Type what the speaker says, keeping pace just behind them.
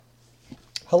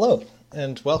Hello,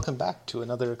 and welcome back to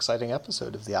another exciting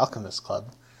episode of the Alchemist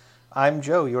Club. I'm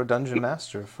Joe, your dungeon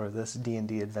master for this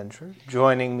D&D adventure.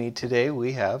 Joining me today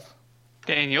we have...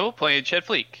 Daniel, playing Chet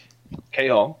Fleek.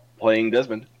 K-Hall, playing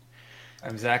Desmond.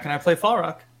 I'm Zach, and I play Fall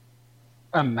Rock.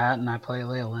 I'm Matt, and I play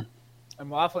Leyland. I'm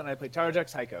Waffle, and I play Tarjak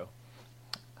Psycho.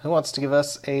 Who wants to give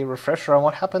us a refresher on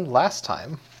what happened last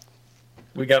time?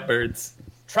 We got birds.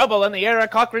 Trouble in the Aerie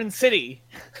Cochrane City.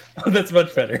 Oh, that's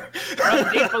much better.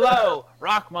 From deep below,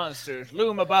 rock monsters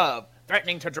loom above,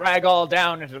 threatening to drag all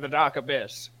down into the dark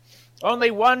abyss. Only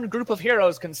one group of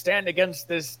heroes can stand against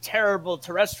this terrible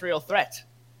terrestrial threat.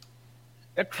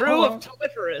 The crew of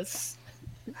Telephorus.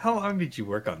 How long did you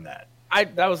work on that?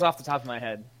 That was off the top of my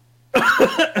head.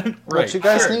 Right, what you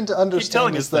guys need to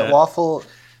understand is that Waffle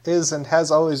is and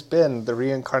has always been the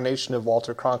reincarnation of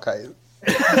Walter Cronkite.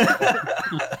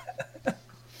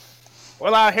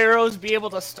 Will our heroes be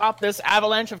able to stop this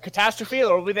avalanche of catastrophe,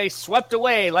 or will they be swept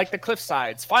away like the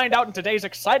cliffsides? Find out in today's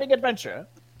exciting adventure.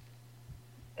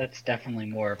 That's definitely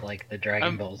more of like the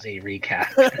Dragon Ball Z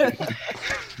recap.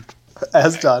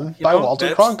 As done by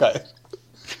Walter Cronkite.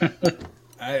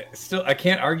 I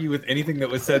can't argue with anything that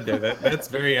was said there. That's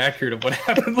very accurate of what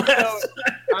happened last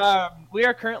time. We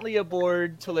are currently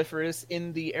aboard Telephorus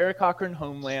in the Aerie Cochrane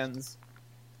homelands,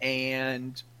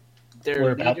 and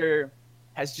their leader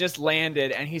has just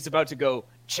landed, and he's about to go,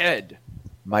 Ched,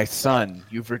 my son,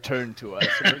 you've returned to us.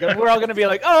 And we're all going to be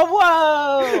like, oh,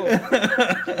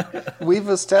 whoa! We've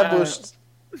established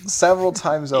several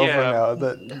times over now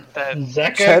that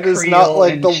Zeka, Ched is Creel, not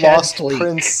like and the Ched lost Fleek.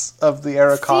 prince of the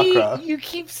Aerie Cochrane. See, you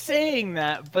keep saying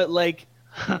that, but like,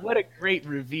 what a great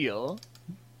reveal.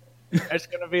 It's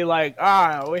going to be like,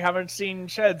 we haven't seen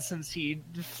Ched since he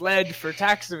fled for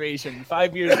tax evasion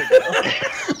 5 years ago.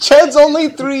 Ched's only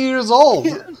 3 years old.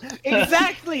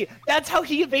 Exactly. That's how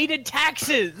he evaded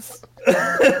taxes.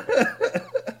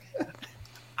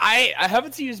 I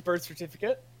haven't seen his birth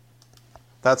certificate.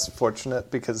 That's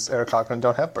fortunate because Aerie Cochrane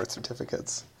don't have birth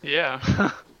certificates.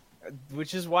 Yeah.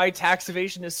 Which is why tax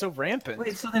evasion is so rampant.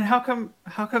 Wait, so then how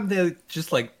come they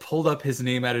just like pulled up his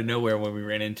name out of nowhere when we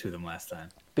ran into them last time?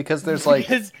 Because there's like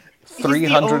Because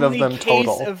 300 of them he's the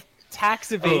total. only case of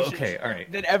tax evasion okay, all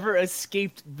right. that ever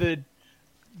escaped the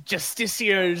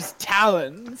justiciar's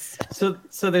talons. So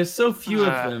there's so few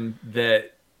of them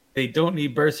that they don't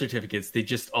need birth certificates. They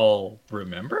just all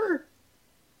remember?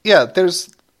 Yeah,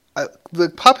 there's the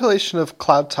population of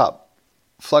Cloudtop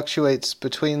fluctuates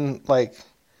between like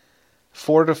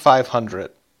 400 to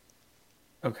 500.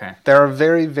 Okay. There are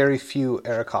very, very few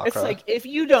Aerie Cochrane. It's like, if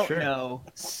you don't know,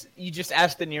 you just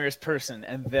ask the nearest person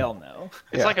and they'll know.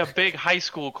 It's like a big high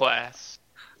school class.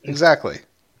 Exactly.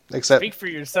 Except Speak for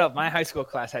yourself. My high school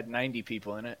class had 90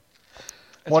 people in it.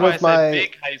 That's one why of I said my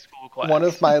big high school class. one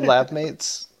of my lab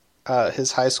mates,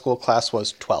 his high school class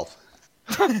was 12.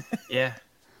 Yeah.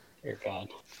 Dear God.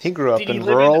 He grew up Did he in live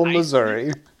in rural Iceland?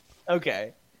 Missouri.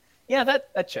 Okay. Yeah,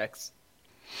 that checks.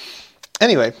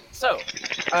 Anyway, So,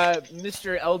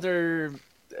 Mr. Elder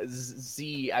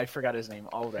Z, I forgot his name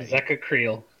already. Zeka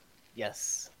Creel.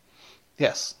 Yes.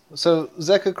 yes. So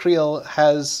Zeka Creel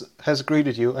has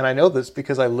greeted you, and I know this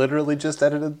because I literally just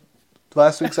edited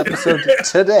last week's episode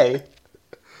today.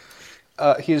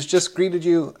 He has just greeted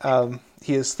you.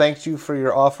 He has thanked you for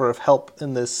your offer of help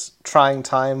in this trying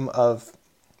time of,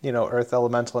 Earth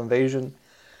elemental invasion.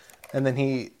 And then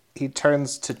he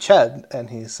turns to Ched and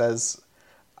he says,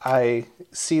 I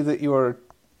see that your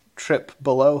trip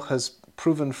below has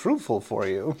proven fruitful for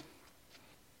you.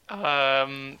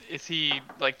 Is he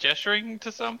like gesturing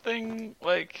to something?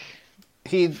 Like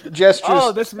He gestures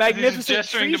Oh, this magnificent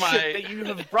gesturing tree to my- ship that you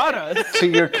have brought us. to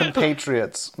your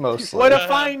compatriots mostly. What a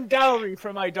fine dowry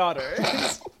for my daughter.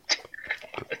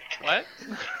 what?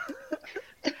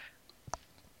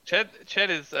 Chet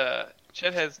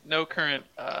has no current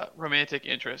romantic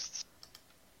interests.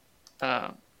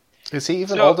 Is he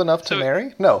even So- old enough to so-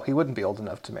 marry? No, he wouldn't be old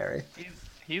enough to marry.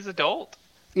 He's adult.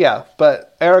 Yeah,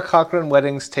 but Aerie Cochrane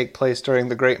weddings take place during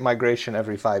the Great Migration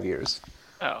every 5 years.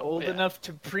 Oh, Old yeah. enough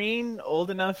to preen,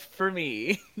 old enough for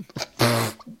me.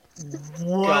 God.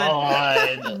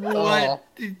 What?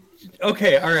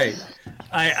 Okay, all right.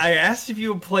 I asked if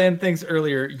you would plan things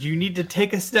earlier. You need to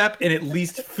take a step and at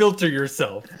least filter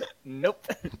yourself. Nope.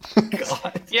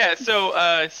 God. Yeah,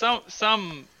 so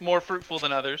some more fruitful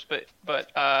than others, but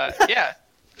yeah.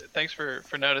 Thanks for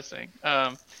noticing.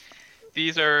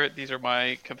 These are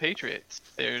my compatriots.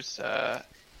 There's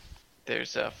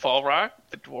Fall Rock,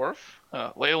 the dwarf.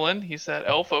 Leyland, he's that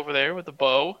elf over there with the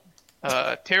bow.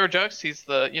 Terrajux, he's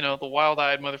the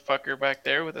wild-eyed motherfucker back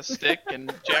there with a stick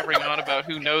and jabbering on about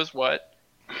who knows what.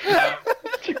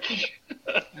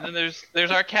 And then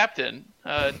there's our captain,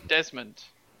 Desmond.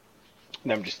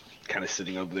 And I'm just kind of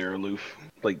sitting over there aloof,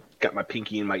 like got my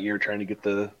pinky in my ear trying to get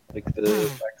the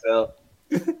facts out.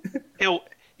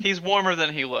 He's warmer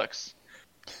than he looks.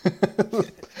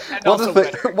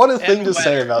 What a thing to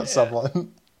say about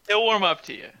someone. He'll warm up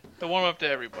to you. He'll warm up to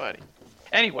everybody.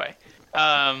 Anyway,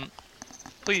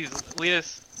 please lead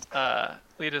us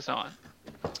on.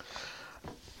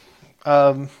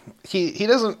 He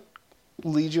doesn't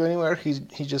lead you anywhere. He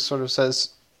just sort of says,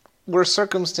 "Were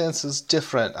circumstances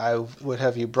different, I would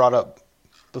have you brought up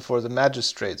before the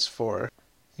magistrates for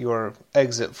your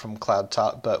exit from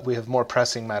Cloudtop, but we have more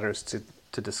pressing matters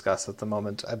to discuss at the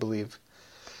moment, I believe."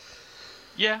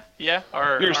 Yeah.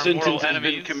 Our Your sentence mortal has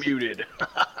enemies, been commuted.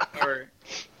 our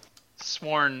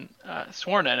sworn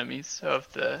enemies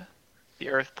of the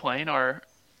Earth plane are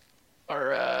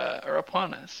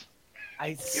upon us.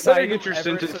 You better get your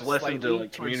sentence lessened to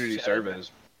like community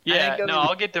service. Yeah, go-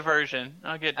 I'll get diversion.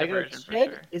 I'll get diversion for Ched,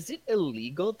 sure. is it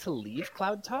illegal to leave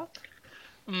Cloudtop?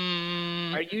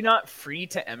 Mm, Are you not free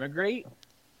to emigrate?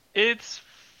 it's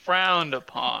frowned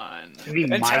upon. To be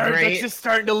And Tara's migrate. just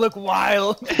starting to look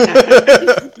wild.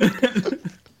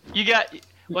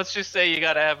 Let's just say you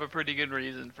got to have a pretty good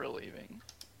reason for leaving.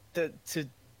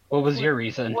 What was your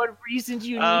reason? What reason do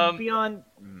you need beyond?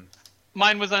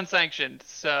 Mine was unsanctioned,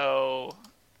 so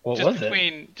What just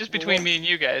was between me and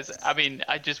you guys. I mean,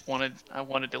 I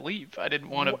wanted to leave. I didn't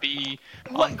want to be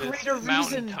What on this greater reason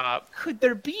mountaintop. could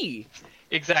there be?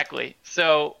 Exactly.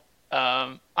 So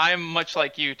I'm much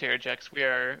like you, Terrajux. We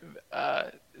are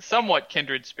somewhat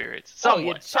kindred spirits.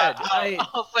 Somewhat. Ched,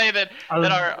 I'll say that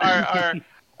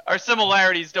our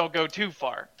similarities don't go too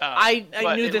far. I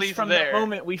but knew at this least from there. the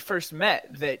moment we first met,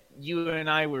 that you and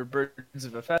I were birds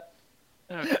of a feather.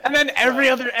 Okay. And then all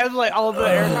of the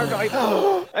Aerie are like,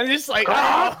 oh, I'm just like,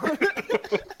 oh.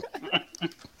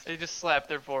 They just slap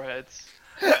their foreheads.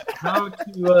 How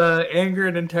to anger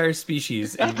an entire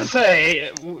species. I have to say,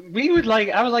 I would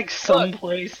like some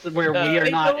place where we are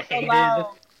They not don't hated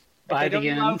allow- by if they the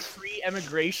don't allow end. free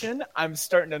emigration, I'm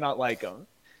starting to not like them.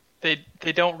 They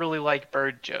don't really like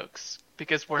bird jokes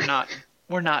because we're not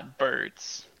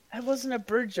birds. That wasn't a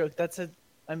bird joke.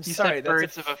 I'm You sorry. said that's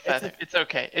birds of a feather. It's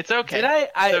okay. It's okay. Did I?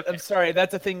 It's okay. I'm sorry.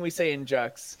 That's a thing we say in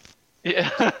Jux. Yeah,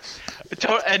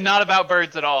 and not about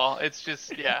birds at all. It's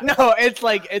just No,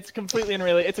 it's completely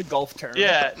unrelated. It's a golf term.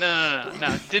 Yeah,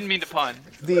 no. Didn't mean to pun.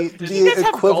 Do you guys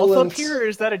have golf up here, or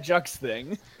is that a Jux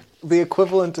thing? The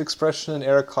equivalent expression in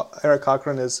Eric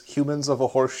Cochran is "humans of a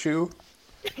horseshoe."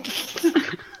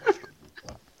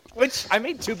 Which, I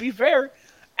mean, to be fair,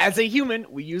 as a human,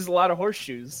 we use a lot of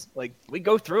horseshoes. Like, we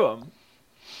go through them.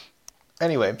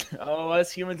 Anyway, Oh,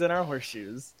 us humans in our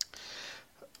horseshoes.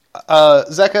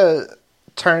 Zeka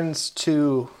turns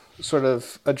to sort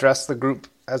of address the group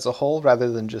as a whole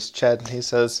rather than just Ched, and he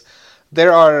says,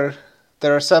 there are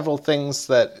several things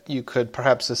that you could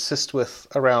perhaps assist with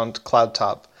around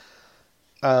Cloudtop.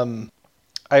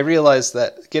 I realize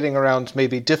that getting around may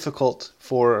be difficult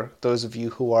for those of you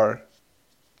who are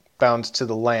bound to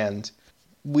the land.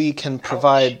 We can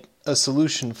provide a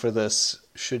solution for this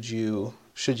should you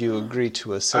agree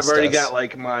to assist us. I've already got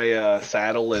like my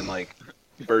saddle and like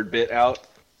bird bit out.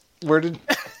 Where did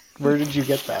you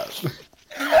get that?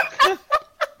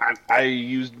 I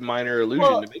used minor illusion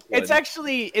to make one.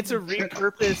 It's a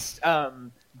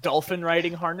repurposed dolphin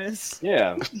riding harness.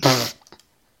 Yeah.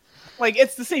 Like,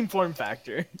 it's the same form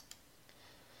factor.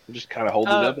 I'm just kind of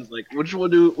holding it up and like, which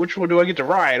one do I get to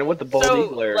ride? I want the bald So,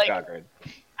 eagle Eric like, Cochran.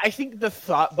 I think the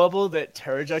thought bubble that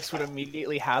Terrajux would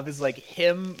immediately have is like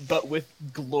him, but with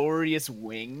glorious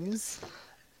wings.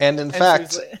 And in And so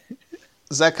fact, he's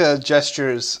like- Zeka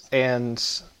gestures and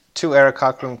two Eric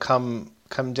Cochran come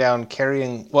down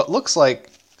carrying what looks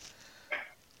like,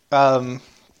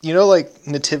 like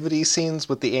nativity scenes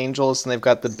with the angels, and they've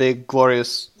got the big,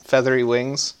 glorious, feathery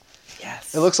wings.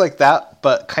 Yes. It looks like that,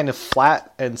 but kind of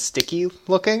flat and sticky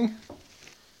looking.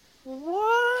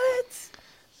 What?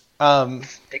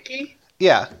 Sticky?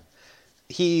 Yeah.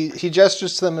 He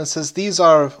gestures to them and says, "These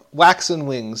are waxen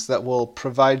wings that will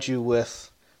provide you with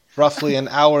roughly an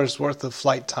hour's worth of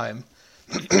flight time."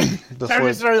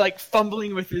 Terrajux started like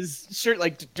fumbling with his shirt.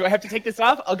 Like, do I have to take this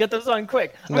off? I'll get those on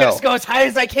quick. I'm No. gonna go as high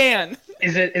as I can.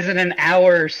 Is it an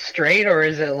hour straight, or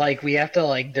is it like we have to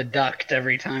like deduct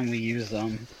every time we use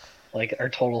them, like our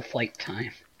total flight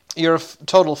time? Your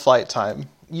total flight time.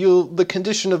 The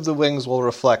condition of the wings will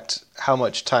reflect how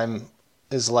much time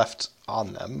is left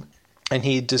on them. And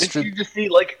he You distributes. just see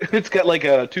like it's got like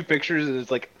two pictures and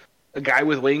it's like a guy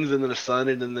with wings and then a sun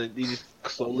and then he just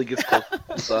slowly gets close to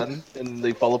the sun and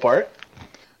they fall apart.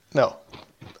 No.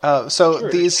 So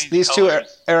Sure. these Change two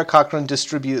colors. Aarakocra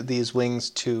distribute these wings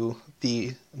to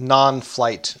the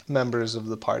non-flight members of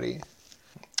the party.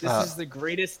 This is the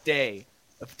greatest day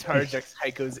of Tarjux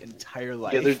Heiko's entire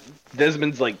life. Yeah,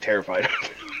 Desmond's like terrified.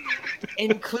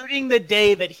 Including the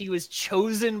day that he was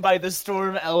chosen by the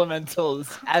storm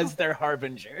elementals as their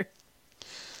harbinger.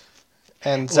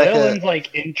 And Zeka, Leyland's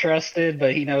like interested,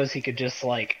 but he knows he could just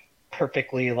like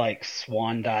perfectly like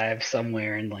swan dive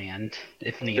somewhere and land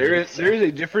if needed. There is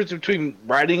a difference between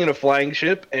riding in a flying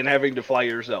ship and having to fly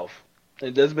yourself.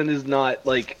 And Desmond is not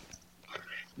like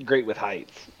great with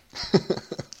heights.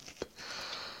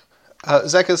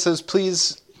 Zeka says,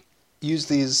 please use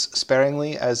these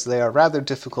sparingly as they are rather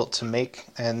difficult to make,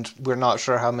 and we're not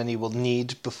sure how many we'll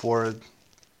need before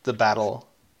the battle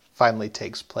finally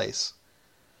takes place.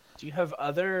 Do you have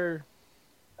other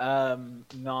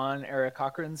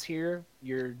non-Aarakocrans here?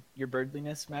 Your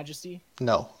birdliness, Majesty?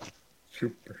 No.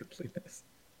 True birdliness.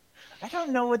 I don't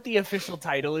know what the official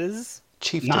title is.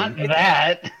 Chieftain. Not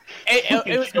that.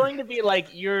 It was going to be like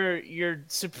your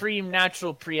supreme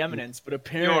natural preeminence, but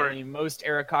apparently most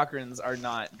Aarakocrans are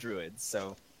not druids,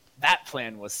 so that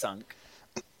plan was sunk.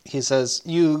 He says,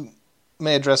 you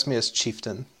may address me as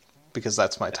Chieftain, because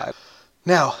that's my title.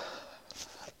 Now,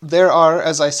 there are,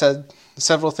 as I said,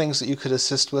 several things that you could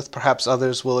assist with. Perhaps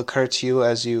others will occur to you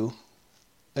as you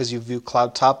view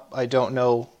Cloudtop. I don't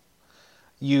know.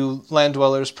 You land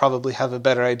dwellers probably have a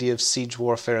better idea of siege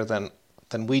warfare than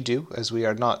we do, as we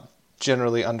are not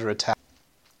generally under attack.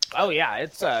 Oh yeah,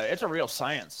 it's a real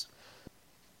science.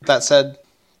 That said,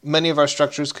 many of our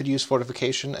structures could use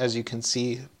fortification. As you can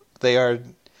see, they are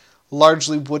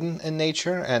largely wooden in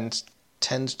nature and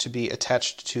tend to be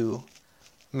attached to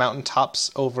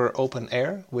mountaintops over open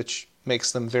air, which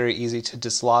makes them very easy to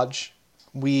dislodge.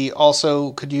 We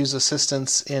also could use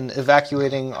assistance in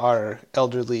evacuating our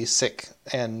elderly, sick,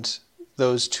 and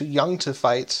those too young to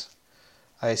fight.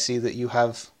 I see that you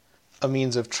have a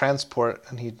means of transport,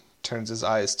 and he turns his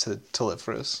eyes to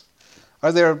Telephorus.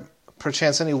 Are there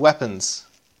perchance any weapons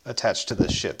attached to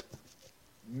this ship?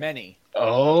 Many.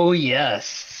 Oh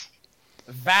yes.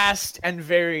 Vast and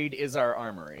varied is our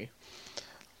armory.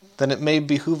 Then it may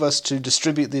behoove us to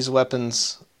distribute these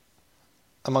weapons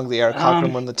among the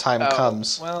Aarakocra when the time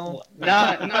comes. Well,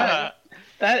 Not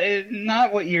that is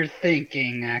not what you're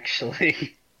thinking,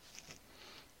 actually.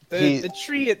 the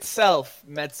tree itself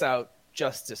mets out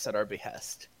justice at our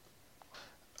behest.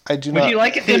 I do Would not. you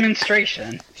like a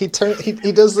demonstration? He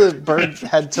does the bird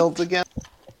head tilt again.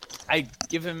 I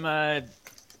give him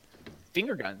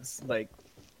finger guns, like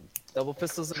double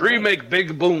pistols. Tree make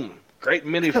big boom. Great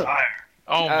mini fire.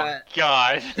 Oh my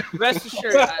god. Rest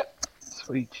assured,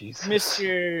 Sweet Jesus.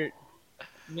 Mr.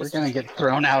 We're gonna get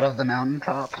thrown out of the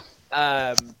mountaintop.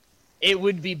 It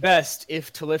would be best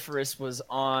if Telephorus was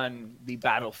on the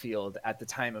battlefield at the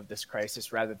time of this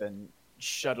crisis rather than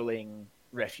shuttling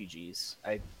refugees.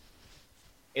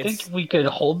 Think we could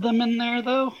hold them in there,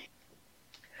 though?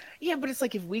 Yeah, but it's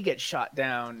like if we get shot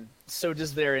down, so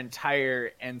does their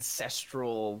entire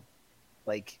ancestral,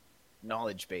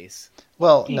 knowledge base.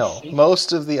 Well, no.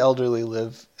 Most of the elderly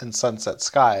live in Sunset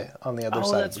Sky on the other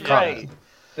side of the continent.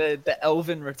 The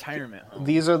elven retirement home.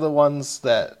 These are the ones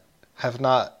that have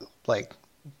not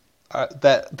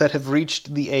that have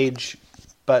reached the age,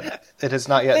 but it has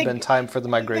not yet been time for the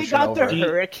They migration got over. their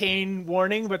hurricane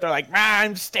warning, but they're like,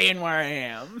 I'm staying where I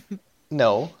am.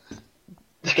 No.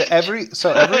 Every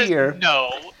year,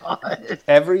 No.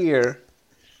 every year,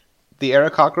 the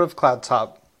Aarakocra of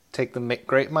Cloudtop take the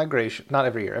Great Migration. Not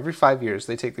every year. Every 5 years,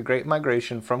 they take the Great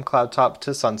Migration from Cloudtop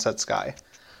to Sunset Sky,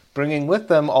 bringing with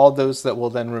them all those that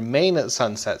will then remain at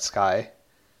Sunset Sky,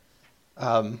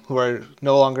 who are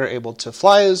no longer able to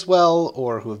fly as well,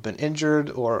 or who have been injured,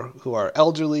 or who are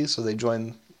elderly, so they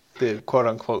join the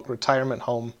quote-unquote retirement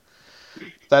home.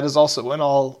 That is also when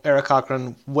all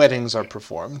Aarakocran weddings are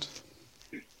performed.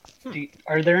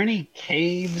 Are there any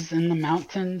caves in the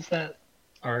mountains that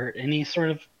are any sort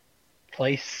of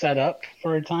place set up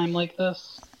for a time like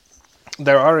this?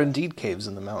 There are indeed caves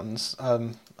in the mountains.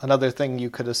 Another thing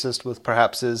you could assist with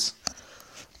perhaps is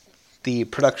the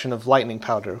production of lightning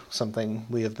powder, something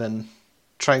we have been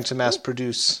trying to mass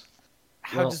produce.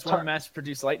 How does one mass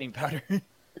produce lightning powder?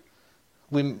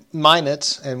 We mine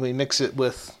it and we mix it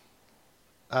with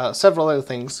several other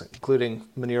things, including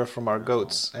manure from our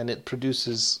goats, and it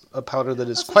produces a powder that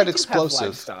is quite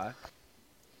explosive.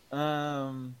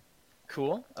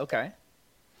 Cool. Okay.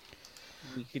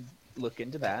 We could look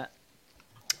into that.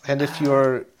 And if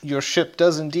your ship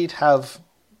does indeed have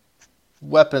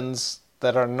weapons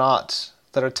that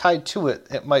are tied to it,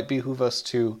 it might behoove us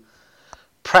to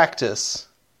practice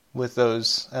with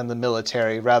those and the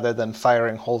military rather than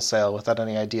firing wholesale without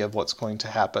any idea of what's going to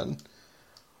happen.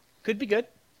 Could be good.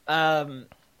 I'm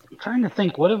trying to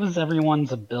think, what was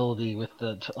everyone's ability with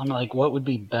I'm like, what would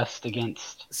be best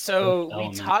against So Earth we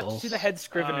elementals? talked to the head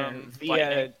scrivener via.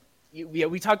 Lightning. Yeah,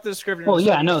 we talked to the scrivener. Well,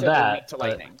 yeah, I know said they're that, weak to but-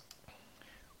 lightning.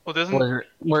 Well, doesn't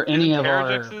Were any of our...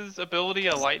 Terrajex's ability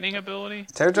a lightning ability?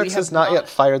 Terrajux have has not not yet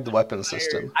fired the weapon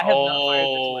system. I have not fired the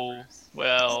Oh, Clippers.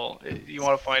 well, you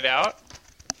want to find out?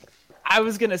 I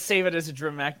was gonna save it as a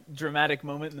dramatic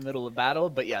moment in the middle of battle,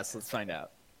 but yes, let's find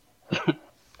out.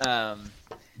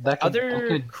 That could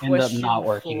end up question not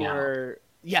working out. for...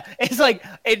 Yeah, it's like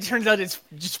it turns out it's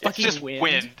just fucking It's just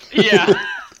wind. Yeah.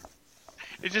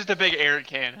 It's just a big air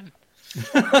cannon.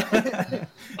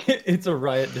 It's a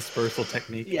riot dispersal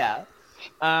technique. Yeah.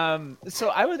 So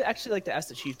I would actually like to ask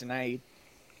the chief tonight.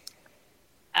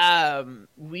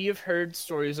 We have heard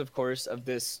stories, of course, of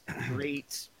this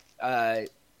great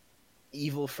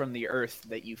evil from the earth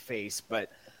that you face,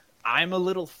 but I'm a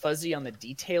little fuzzy on the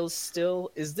details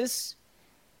still.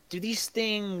 Do these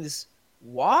things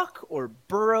walk or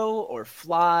burrow or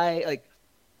fly? Like,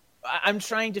 I'm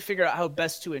trying to figure out how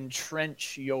best to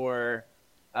entrench your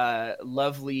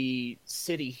lovely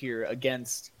city here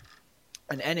against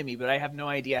an enemy, but I have no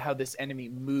idea how this enemy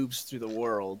moves through the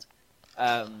world.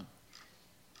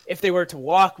 If they were to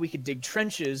walk, we could dig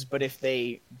trenches, but if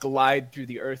they glide through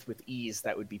the earth with ease,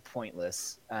 that would be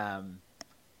pointless.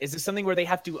 Is this something where they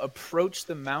have to approach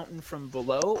the mountain from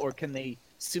below, or can they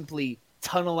simply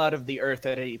tunnel out of the earth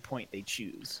at any point they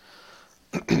choose?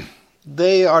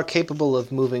 They are capable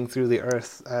of moving through the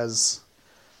earth as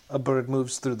a bird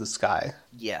moves through the sky.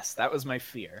 Yes, that was my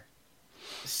fear.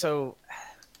 So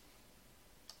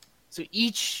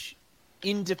each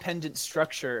independent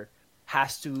structure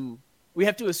we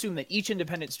have to assume that each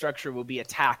independent structure will be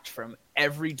attacked from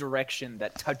every direction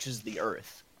that touches the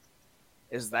earth.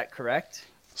 Is that correct?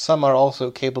 Some are also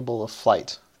capable of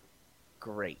flight.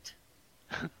 Great.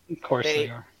 Of course they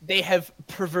are. They have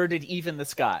perverted even the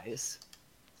skies.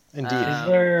 Indeed. Is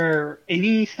there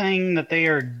anything that they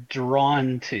are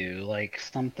drawn to? Like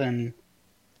something...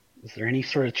 Is there any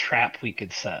sort of trap we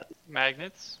could set?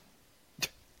 Magnets?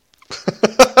 Is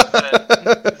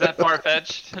that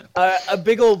far-fetched? A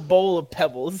big old bowl of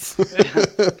pebbles.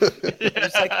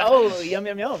 It's like, oh, yum,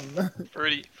 yum, yum.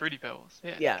 Fruity pebbles.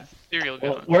 Yeah. Cereal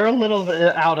Well, going. we're a little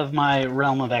bit out of my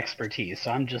realm of expertise,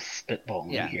 so I'm just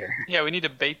spitballing Yeah. here. Yeah, we need to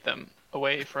bait them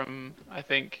away from, I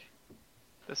think,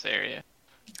 this area.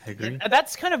 I agree.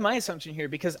 That's kind of my assumption here,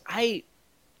 because I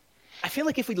feel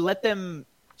like if we let them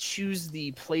choose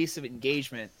the place of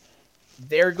engagement,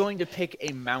 they're going to pick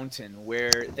a mountain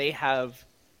where they have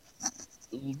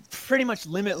pretty much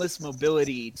limitless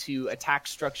mobility to attack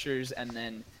structures and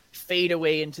then fade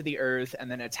away into the earth and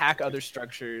then attack other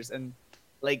structures. And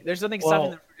like, there's nothing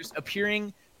stopping them from just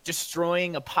appearing,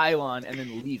 destroying a pylon, and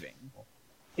then leaving.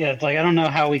 Yeah, it's like I don't know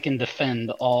how we can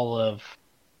defend all of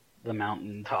the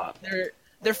mountaintop.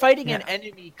 They're fighting an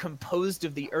enemy composed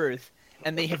of the earth,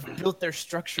 and they have built their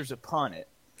structures upon it.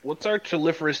 What's our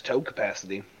telephorous tow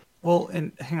capacity? Well,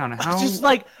 and hang on, how... Just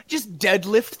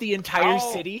deadlift the entire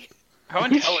city. How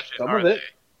intelligent Some are of it. they?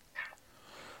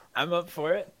 I'm up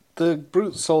for it. The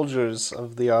brute soldiers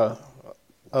of the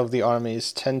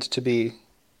armies tend to be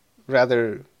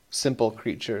rather simple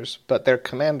creatures, but their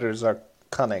commanders are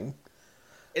cunning.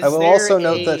 I will also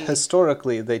note that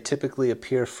historically they typically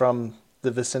appear from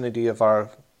the vicinity of our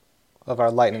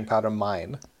lightning powder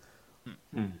mine.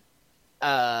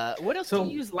 What else do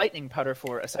you use lightning powder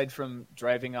for aside from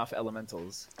driving off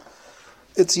elementals?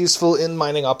 It's useful in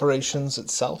mining operations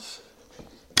itself.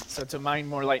 So to mine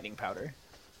more lightning powder.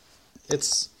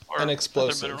 It's Or an other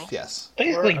explosive, minerals. yes.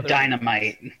 Basically other-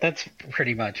 dynamite. That's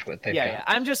pretty much what they've Yeah.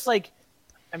 got.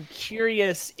 I'm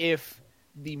curious if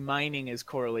the mining is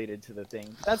correlated to the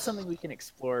thing. That's something we can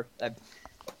explore.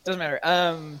 Doesn't matter.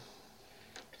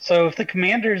 So if the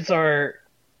commanders are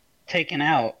taken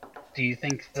out, do you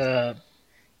think Is the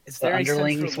there a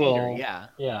underlings central leader? will... Yeah.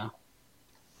 Yeah.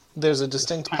 There's a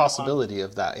distinct Pylon. possibility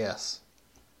of that, yes.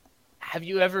 Have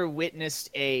you ever witnessed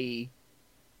a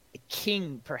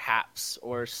king, perhaps,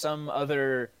 or some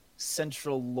other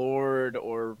central lord,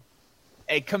 or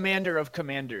a commander of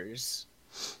commanders?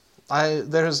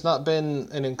 There has not been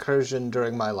an incursion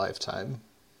during my lifetime.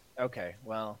 Okay,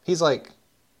 well, He's like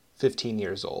 15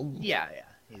 years old. yeah,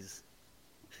 he's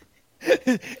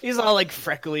he's all like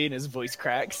freckly and his voice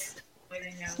cracks.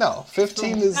 No,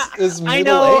 15 is I middle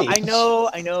know, age.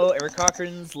 I know. Eric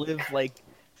Cochran's live like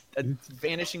a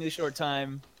vanishingly short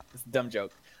time. It's a dumb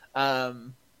joke.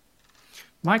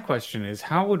 My question is,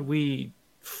 how would we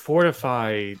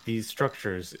fortify these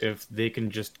structures if they can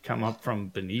just come up from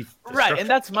beneath the Right, structure? and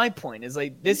that's my point. Is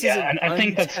like this is an I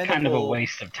think that's kind of a untenable-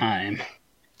 waste of time.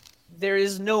 There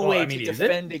is no Well, way I mean, to is it?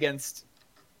 defend against.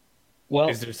 Well,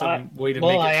 Is there some way to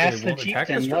well, make it I so asked they the won't attack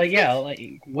the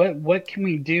chieftain, structures? what can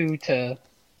we do to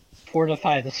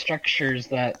fortify the structures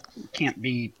that can't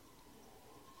be,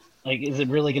 is it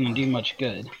really going to do much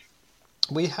good?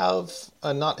 We have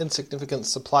a not insignificant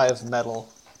supply of metal.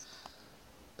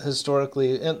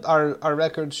 Historically, and our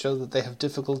records show that they have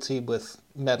difficulty with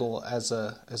metal as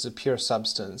a pure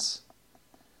substance.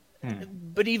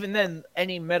 But even then,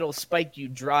 any metal spike you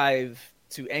drive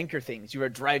to anchor things, you are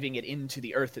driving it into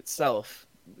the earth itself,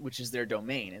 which is their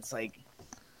domain. It's like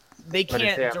they But if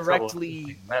can't they have trouble directly,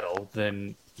 affecting metal,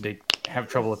 then they have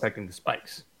trouble affecting the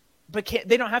spikes. but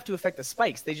they don't have to affect the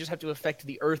spikes. They just have to affect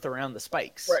the earth around the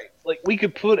spikes. Right. Like we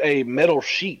could put a metal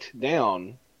sheet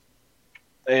down,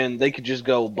 and they could just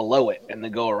go below it and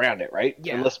then go around it, right?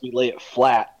 Yeah. Unless we lay it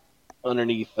flat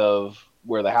underneath of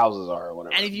where the houses are or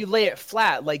whatever. And if you lay it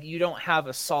flat, like you don't have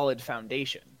a solid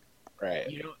foundation. Right.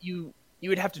 You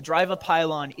would have to drive a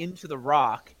pylon into the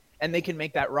rock, and they can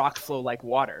make that rock flow like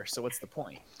water. So what's the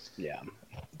point? Yeah.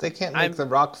 They can't make the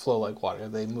rock flow like water.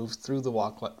 They move through the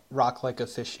rock like a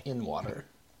fish in water.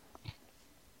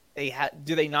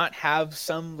 Do they not have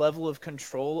some level of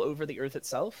control over the earth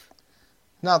itself?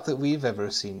 Not that we've ever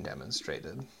seen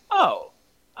demonstrated. Oh,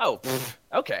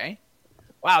 okay.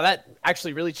 Wow, that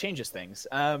actually really changes things.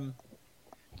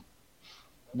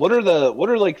 What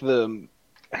are like the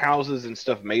houses and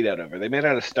stuff made out of? Are they made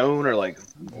out of stone or like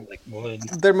Wood.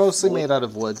 They're mostly made out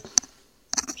of wood.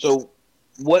 so?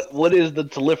 What is the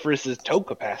Telephorus's tow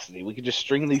capacity? We could just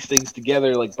string these things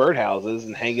together like birdhouses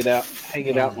and hang it out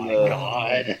in the.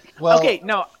 God. Well, Okay,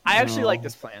 no, I actually like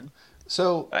this plan.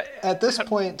 So at this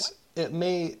point, it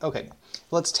may. Okay,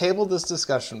 let's table this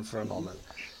discussion for a moment.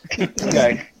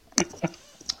 Okay.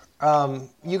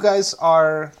 You guys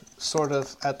are sort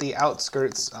of at the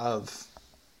outskirts of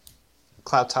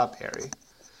Cloudtop Aerie.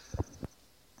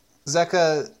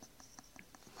 Zeka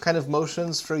kind of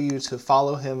motions for you to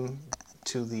follow him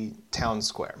to the town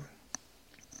square.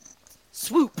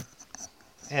 Swoop.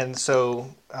 And so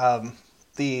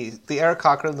the air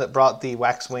cochran that brought the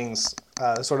wax wings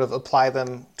sort of apply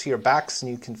them to your backs,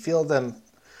 and you can feel them.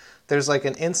 There's like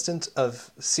an instant of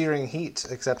searing heat,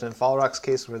 except in Falrock's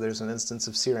case where there's an instance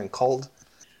of searing cold.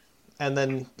 And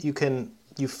then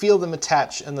you feel them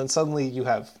attach, and then suddenly you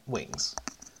have wings.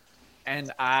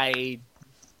 And I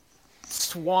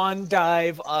swan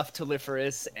dive off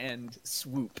Telephorus and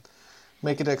swoop.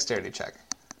 Make a dexterity check.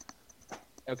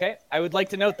 Okay. I would like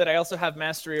to note that I also have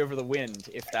mastery over the wind,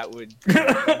 if that would be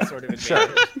any sort of advantage. Sure.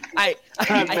 I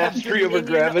have Mastery over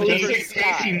dominion gravity. over Just in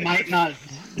case he sky. might not.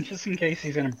 Just in case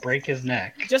he's gonna break his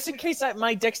neck. Just in case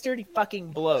my dexterity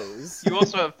fucking blows. You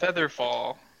also have feather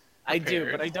fall. I do,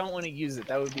 prepared. but I don't want to use it.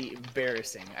 That would be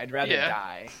embarrassing. I'd rather Yeah.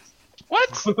 die.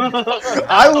 What?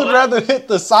 I would rather hit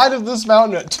the side of this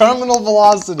mountain at terminal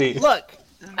velocity. Look,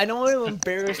 I don't want to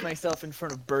embarrass myself in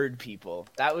front of bird people.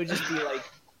 That would just be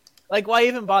like why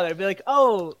even bother? I'd be like,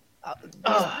 oh, these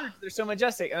birds, they're so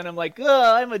majestic, and then I'm like,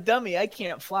 oh, I'm a dummy. I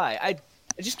can't fly.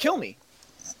 Just kill me.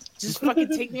 Just fucking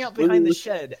take me out behind the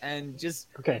shed and just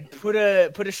Okay. put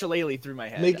a shillelagh through my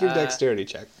head. Make your dexterity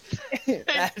check.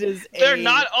 That is. They're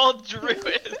not all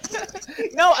druids.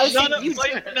 No, I was None saying of, you.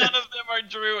 like, none of them are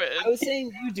druids. I was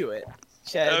saying you do it,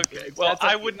 Ched. Okay. Well, That's up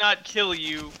I to would you. not kill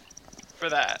you for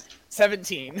that.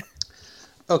 17.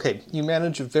 Okay, you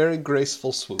manage a very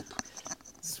graceful swoop.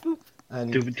 Swoop.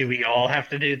 And Do we all have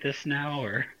to do this now,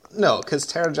 or? no, because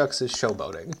Terrajux is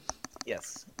showboating.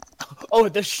 Yes. Oh,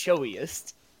 the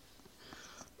showiest.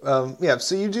 Yeah,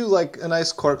 so you do like a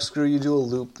nice corkscrew, you do a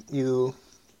loop, you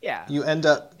Yeah. end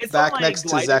up It's back on my next to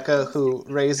glider Zeka, who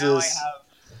Now I raises... have.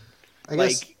 I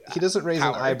guess like, he doesn't raise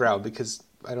power. an eyebrow because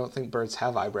I don't think birds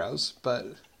have eyebrows, but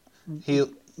he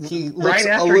looks Right a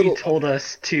after little... he told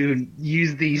us to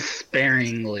use these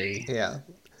sparingly. Yeah.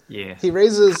 Yeah. He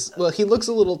raises... Well, he looks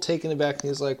a little taken aback, and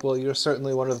he's like, well, you're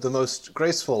certainly one of the most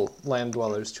graceful land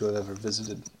dwellers to have ever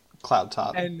visited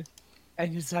Cloudtop.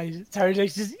 And his eyes,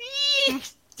 Tarjak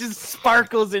just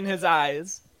sparkles in his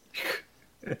eyes.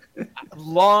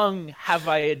 Long have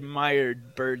I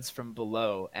admired birds from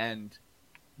below and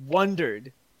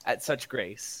wondered at such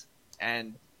grace,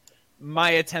 and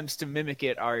my attempts to mimic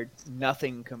it are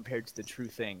nothing compared to the true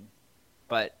thing,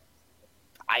 but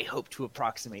I hope to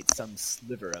approximate some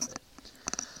sliver of it.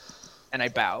 And I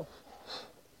bow.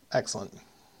 Excellent.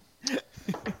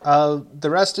 The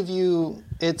rest of you,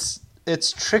 it's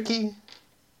tricky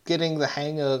getting the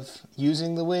hang of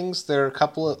using the wings, there are a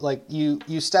couple of, like, you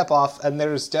step off, and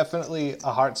there's definitely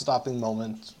a heart-stopping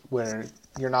moment where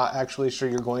you're not actually sure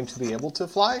you're going to be able to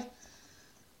fly,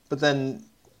 but then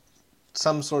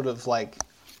some sort of, like,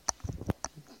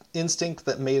 instinct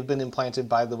that may have been implanted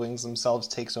by the wings themselves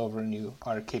takes over, and you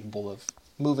are capable of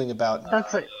moving about.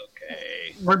 That's it.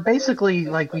 Okay. We're basically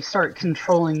like we start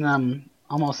controlling them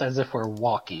almost as if we're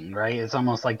walking, right? It's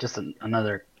almost like just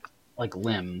another like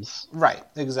limbs. Right,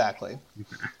 exactly.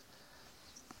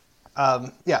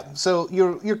 Yeah, so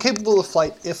you're capable of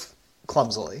flight, if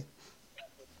clumsily.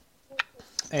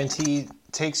 And he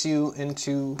takes you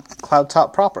into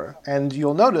Cloudtop proper. And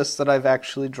you'll notice that I've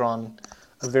actually drawn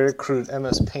a very crude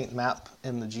MS Paint map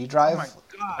in the G drive. Oh my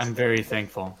god. I'm very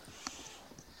thankful.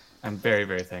 I'm very,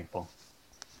 very thankful.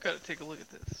 Gotta take a look at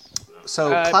this.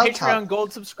 So Patreon Cloudtop,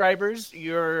 Gold subscribers,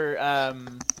 your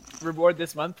reward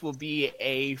this month will be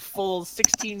a full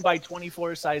 16 by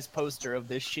 24 size poster of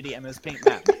this shitty MS Paint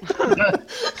map.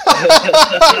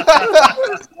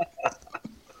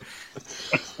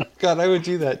 God, I would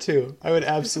do that too. I would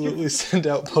absolutely send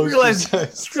out Realize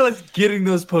posters. getting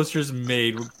those posters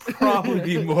made would probably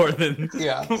be more than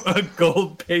Yeah. a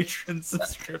gold patron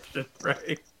subscription,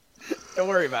 right? Don't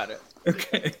worry about it.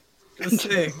 Okay. Just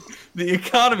saying, the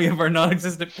economy of our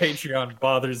non-existent Patreon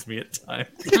bothers me at times.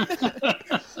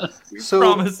 We So-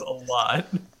 promise a lot.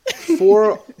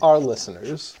 For our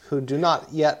listeners who do not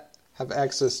yet have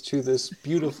access to this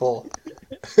beautiful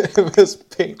MS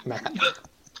Paint map,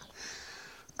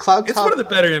 Cloudtop, It's one of the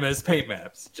better MS Paint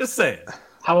maps. Just saying.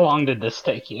 How long did this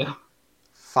take you?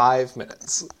 5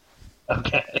 minutes.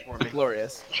 Okay.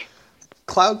 Glorious.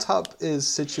 Cloudtop is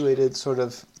situated sort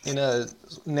of in a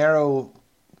narrow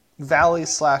valley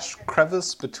 /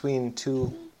 crevice between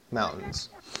two mountains.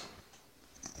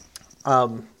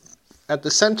 At the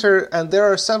center, and there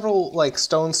are several like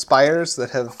stone spires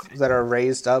that are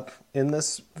raised up in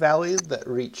this valley that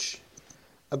reach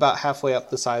about halfway up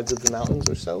the sides of the mountains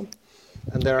or so.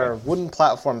 And there are wooden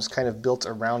platforms kind of built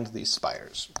around these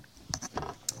spires.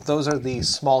 Those are the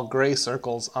small gray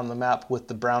circles on the map with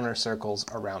the browner circles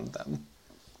around them.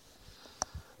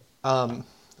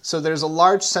 So there's a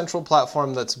large central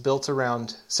platform that's built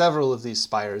around several of these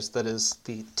spires that is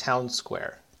the town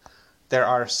square. There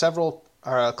are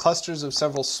clusters of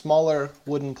several smaller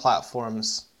wooden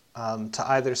platforms to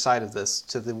either side of this.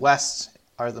 To the west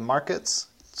are the markets.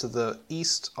 To the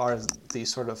east are the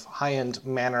sort of high-end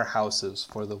manor houses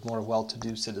for the more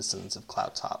well-to-do citizens of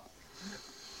Cloudtop.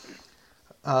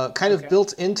 Kind of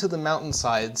built into the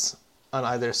mountainsides on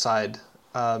either side,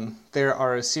 there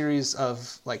are a series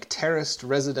of like terraced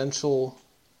residential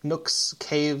nooks,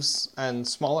 caves, and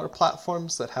smaller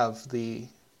platforms that have the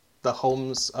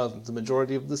homes of the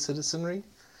majority of the citizenry.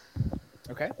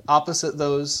 Okay. Opposite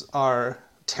those are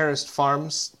terraced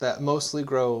farms that mostly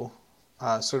grow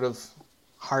sort of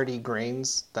hardy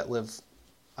grains that live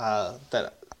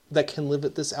that can live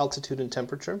at this altitude and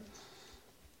temperature.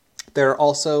 There are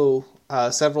also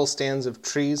several stands of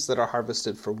trees that are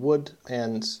harvested for wood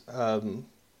and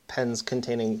pens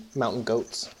containing mountain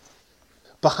goats.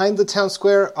 Behind the town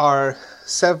square are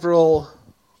several,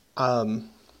 and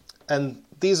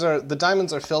the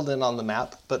diamonds are filled in on the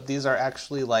map, but these are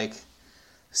actually like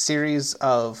series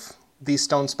of these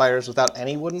stone spires without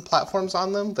any wooden platforms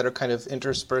on them that are kind of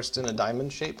interspersed in a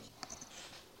diamond shape.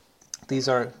 These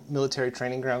are military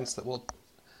training grounds that will,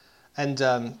 and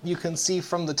you can see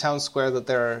from the town square that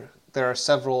there are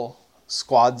several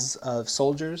squads of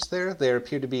soldiers there. They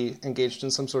appear to be engaged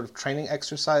in some sort of training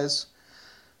exercise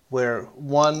where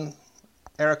one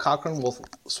Aerie Cochran will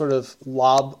sort of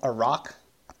lob a rock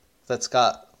that's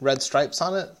got red stripes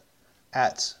on it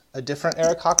at a different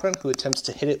Aerie Cochran who attempts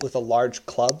to hit it with a large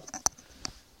club.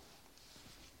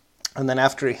 And then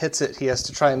after he hits it, he has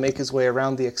to try and make his way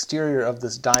around the exterior of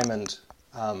this diamond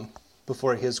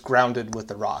before he is grounded with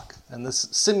the rock. And this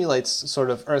simulates sort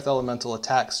of earth elemental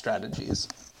attack strategies.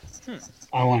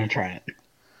 I want to try it.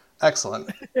 Excellent.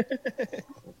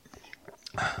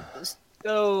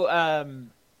 So,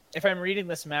 if I'm reading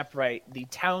this map right, the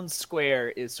town square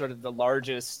is sort of the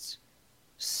largest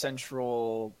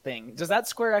central thing. Does that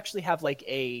square actually have like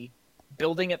a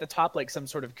building at the top, like some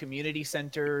sort of community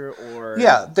center, or?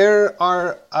 Yeah, there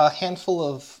are a handful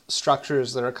of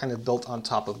structures that are kind of built on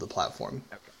top of the platform.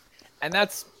 Okay. And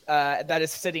that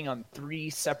is sitting on 3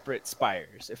 separate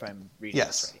spires, if I'm reading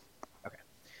this right. Okay.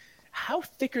 How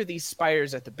thick are these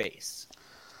spires at the base?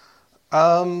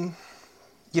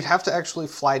 You'd have to actually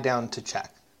fly down to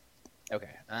check. Okay.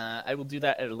 I will do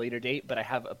that at a later date, but I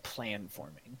have a plan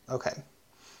forming. Okay.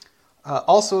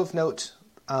 Also of note,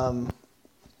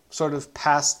 sort of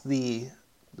past the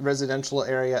residential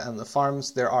area and the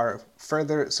farms, there are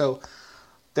further... So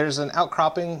there's an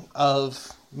outcropping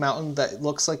of mountain that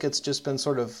looks like it's just been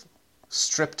sort of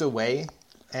stripped away,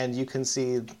 and you can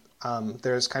see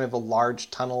there's kind of a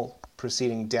large tunnel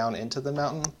proceeding down into the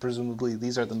mountain. Presumably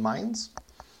these are the mines.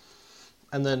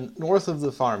 And then north of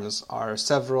the farms are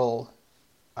several...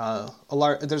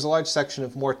 there's a large section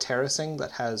of more terracing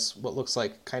that has what looks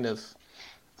like kind of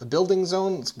a building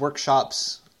zone. It's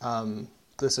workshops.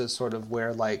 This is sort of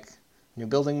where like new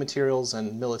building materials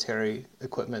and military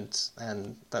equipment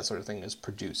and that sort of thing is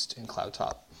produced in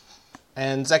Cloudtop.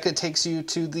 And Zeka takes you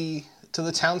to the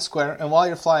town square, and while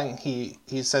you're flying, he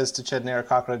says to Ched and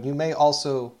Aarakocra, you may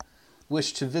also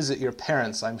wish to visit your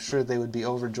parents. I'm sure they would be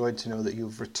overjoyed to know that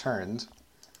you've returned.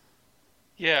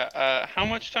 Yeah, how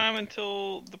much time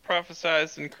until the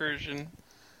prophesized incursion?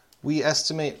 We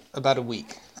estimate about a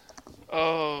week.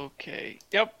 Okay.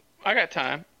 Yep, I got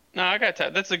time. No, I got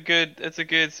time. That's a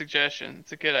good suggestion.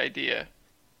 It's a good idea.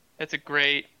 That's a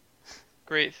great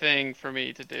thing for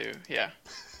me to do. Yeah.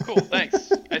 Cool,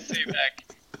 thanks. I see you back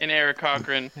in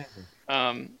Aarakocra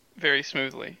very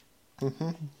smoothly. Mm-hmm.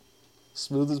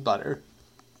 Smooth as butter.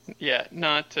 Yeah,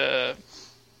 not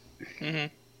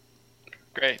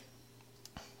Great.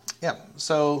 Yeah,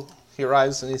 so he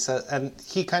arrives and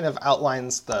he kind of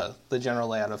outlines the general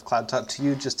layout of Cloudtop to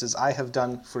you, just as I have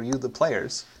done for you, the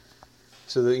players,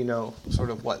 so that you know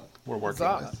sort of what we're working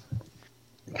with.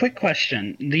 Quick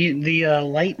question: the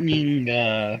lightning,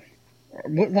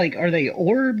 what, like, are they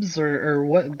orbs or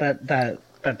what that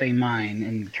they mine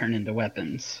and turn into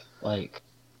weapons? Like,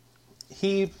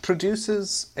 he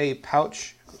produces a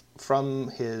pouch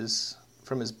from his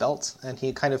belt, and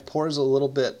he kind of pours a little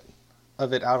bit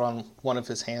of it out on one of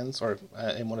his hands, or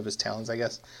in one of his talons, I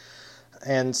guess.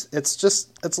 And it's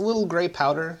a little gray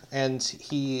powder, and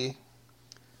he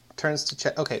turns to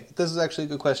Ched. Okay, this is actually a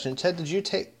good question. Ched,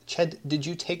 did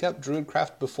you take up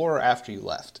Druidcraft before or after you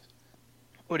left?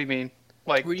 What do you mean?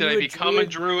 Like, Were did I you a become a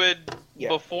druid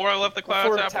before I left the Before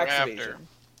Cloudtop or tax after? evasion.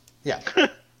 Yeah.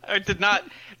 I did not.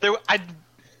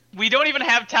 We don't even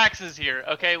have taxes here.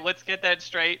 Okay, let's get that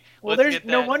straight. Well, Let's there's get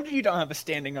no that- wonder you don't have a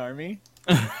standing army.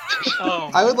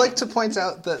 Oh, I would like to point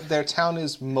out that their town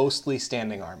is mostly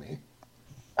standing army.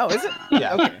 Oh, is it?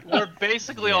 Yeah. Okay. we're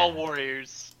basically all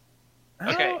warriors.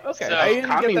 Okay, Oh, okay. so I didn't get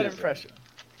that communism. impression.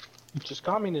 Just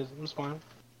communism. It's fine.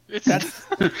 It's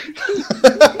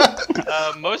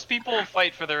most people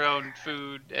fight for their own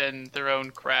food and their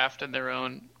own craft and their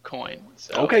own coin.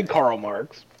 So, Okay, Karl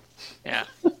Marx. Yeah.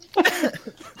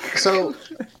 So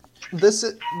this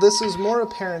is more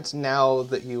apparent now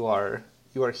that you are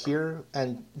here,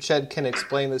 and Ched can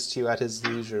explain this to you at his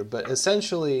leisure, but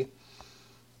essentially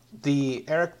the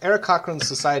Aarakocran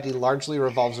society largely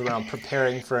revolves around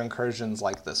preparing for incursions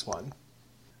like this one.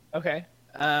 Okay.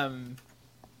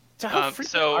 So how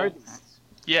frequent are these?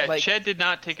 Yeah, Like- Ched did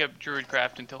not take up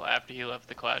Druidcraft until after he left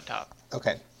the Cloudtop.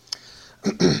 Okay.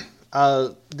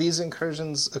 These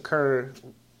incursions occur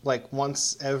like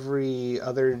once every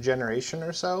other generation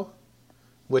or so,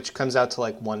 which comes out to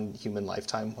like once in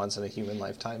a human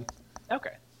lifetime.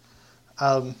 Okay.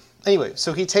 Anyway,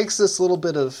 so he takes this little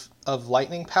bit of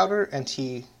lightning powder and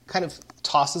he kind of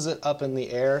tosses it up in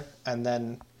the air and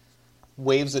then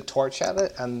waves a torch at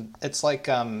it, and it's like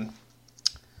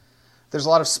there's a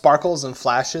lot of sparkles and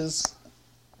flashes,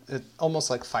 almost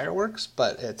like fireworks,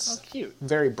 but it's cute.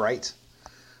 very bright.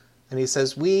 And he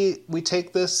says, we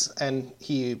take this, and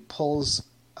he pulls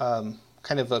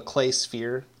kind of a clay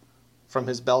sphere from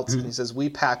his belt, and he says, we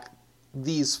pack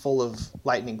these full of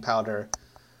lightning powder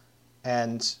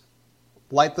and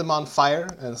light them on fire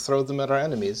and throw them at our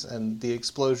enemies, and the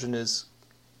explosion is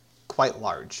quite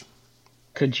large.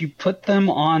 could you put them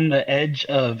on the edge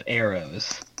of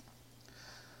arrows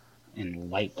and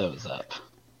light those up?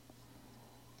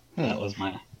 That was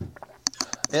my...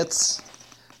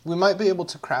 We might be able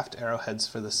to craft arrowheads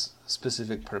for this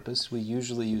specific purpose. We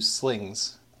usually use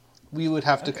slings. We would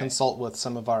have to consult with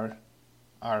some of our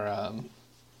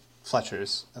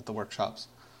Fletchers at the workshops.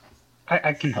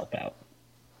 I can help out.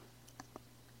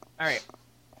 All right.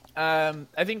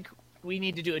 I think we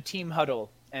need to do a team huddle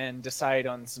and decide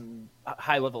on some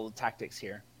high-level tactics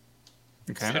here.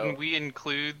 Okay. Shouldn't we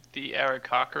include the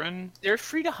Aarakocran? They're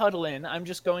free to huddle in. I'm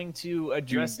just going to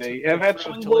address. They to- have to- had to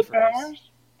some blood Telephorus. powers?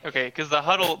 Okay, because the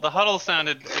huddle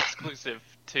sounded exclusive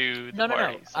to the No.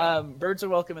 party. So. Birds are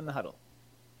welcome in the huddle.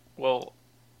 Well,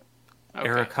 okay.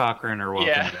 Aarakocran are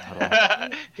welcome to the huddle. Yeah.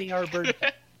 They are bird.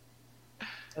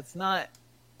 That's not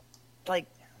like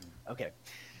okay.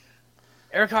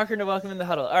 Eric Cochran to welcome in the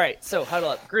huddle. All right, so huddle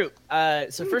up group.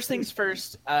 So first things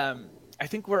first. I I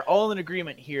think we're all in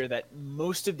agreement here that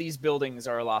most of these buildings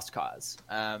are a lost cause.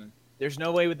 There's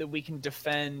no way that we can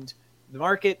defend the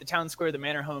market, the town square, the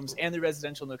manor homes, and the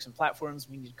residential nooks and platforms.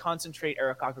 We need to concentrate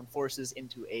Aerie Cochran forces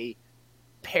into a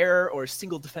pair or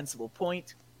single defensible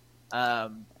point.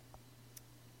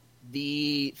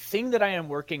 The thing that I am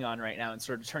working on right now and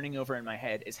sort of turning over in my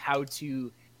head is how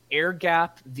to air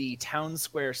gap the town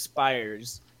square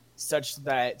spires such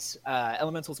that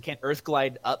elementals can't earth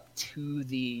glide up to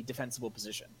the defensible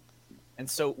position. And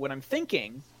so what I'm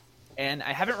thinking, and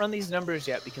I haven't run these numbers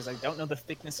yet because I don't know the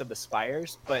thickness of the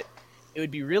spires, but it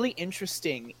would be really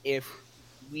interesting if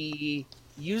we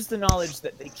use the knowledge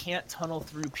that they can't tunnel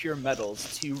through pure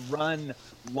metals to run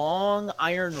long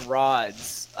iron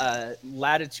rods,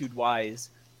 latitude-wise,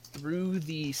 through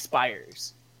the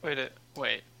spires.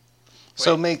 Wait.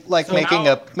 So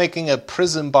making a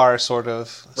prison bar sort of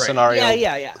scenario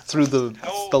Yeah. through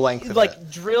the length of like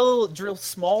it. drill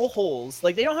small holes.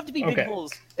 Like they don't have to be big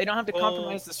holes. They don't have to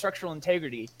compromise the structural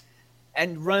integrity,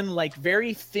 and run like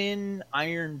very thin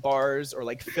iron bars or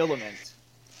like filament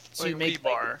to make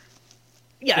rebar.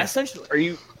 Yeah, essentially. Are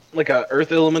you like a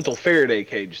Earth Elemental Faraday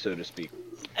cage, so to speak?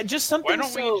 Just something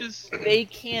they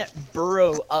can't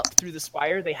burrow up through the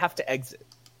spire. They have to exit.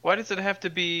 Why does it have to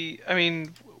be? I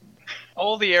mean,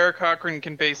 all the Aerie Cochran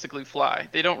can basically fly.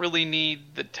 They don't really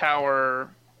need the tower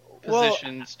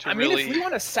positions to really. I mean, if we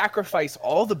want to sacrifice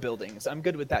all the buildings, I'm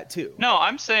good with that too. No,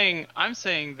 I'm saying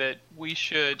that we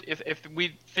should, if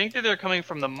we think that they're coming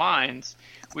from the mines,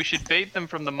 we should bait them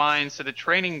from the mines to the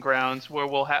training grounds where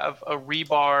we'll have a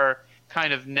rebar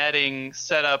kind of netting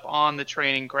set up on the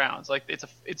training grounds. Like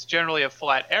it's generally a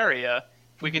flat area.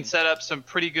 We can set up some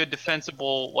pretty good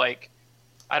defensible, like,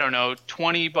 I don't know,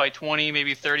 20 by 20,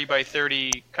 maybe 30 by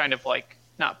 30 kind of like,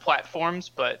 not platforms,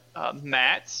 but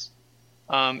mats.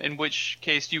 In which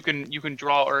case you can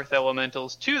draw earth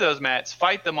elementals to those mats,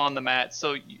 fight them on the mats,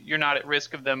 so you're not at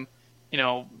risk of them,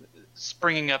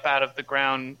 springing up out of the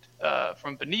ground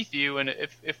from beneath you. And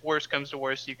if worse comes to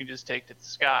worse, you can just take to the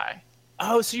sky.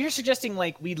 Oh, so you're suggesting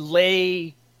like we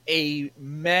lay a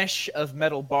mesh of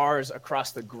metal bars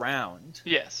across the ground?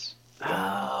 Yes.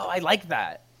 Oh, I like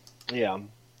that. Yeah.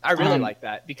 I really like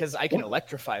that because I can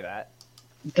electrify that.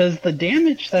 Does the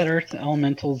damage that earth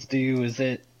elementals do, is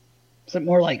it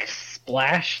more like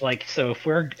splash? Like, so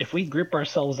if we grip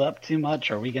ourselves up too much,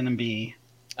 are we going to be?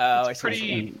 Oh, it's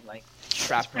pretty like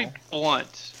shrapnel. It's pretty blunt.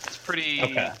 It's pretty.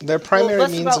 Okay. Their primary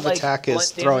means of attack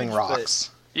is throwing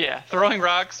rocks. Yeah, throwing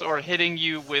rocks or hitting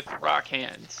you with rock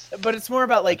hands. But it's more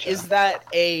about like, is that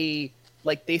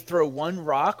like they throw one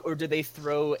rock, or do they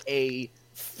throw a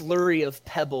flurry of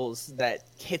pebbles that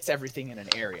hits everything in an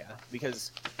area?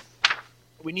 Because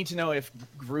we need to know if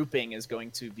grouping is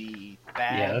going to be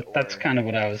bad. Yeah, that's kind of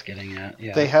what I was getting at.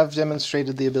 Yeah. They have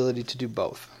demonstrated the ability to do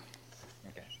both.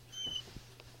 Okay.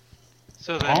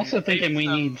 So I'm also thinking we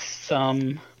need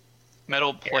some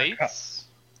metal plates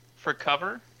for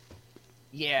cover.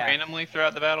 Yeah. Randomly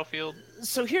throughout the battlefield.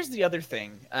 So here's the other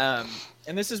thing, and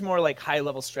this is more like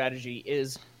high-level strategy,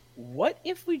 is what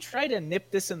if we try to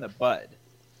nip this in the bud?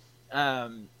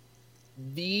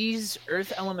 These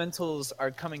earth elementals are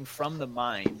coming from the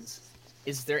mines.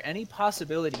 Is there any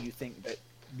possibility you think that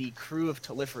the crew of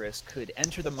Telephorus could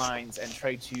enter the mines and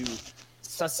try to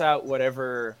suss out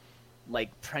whatever like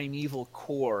primeval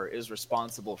core is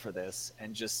responsible for this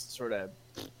and just sort of...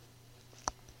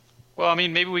 Well, I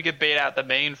mean, maybe we could bait out the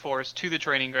main force to the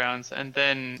training grounds and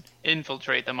then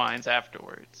infiltrate the mines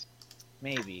afterwards.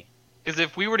 Maybe. Because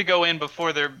if we were to go in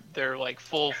before their like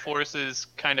full forces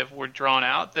kind of were drawn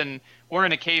out, then we're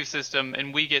in a cave system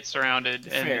and we get surrounded.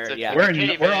 And Fair, yeah.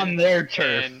 We're on their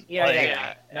turf. And,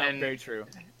 Yeah. No, and very true.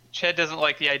 Ched doesn't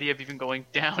like the idea of even going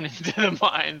down into the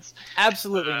mines.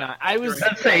 Absolutely not. I was.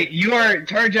 Let's say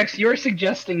Tarjax, you're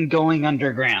suggesting going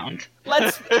underground.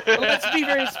 Let's be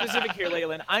very specific here,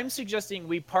 Leyland. I'm suggesting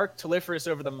we park Telephorus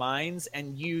over the mines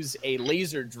and use a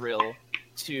laser drill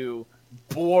to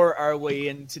bore our way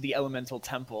into the elemental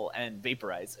temple and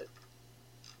vaporize it.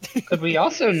 Could we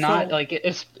also not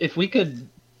if we could?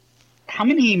 How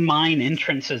many mine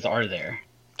entrances are there?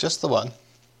 Just the one.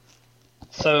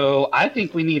 So I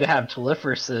think we need to have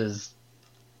Telephorus's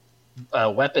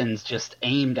weapons just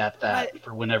aimed at that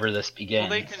for whenever this begins.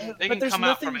 Well, they can come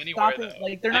out from anywhere.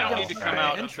 They're not going to come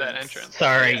out of that entrance.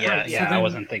 Sorry, I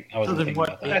wasn't thinking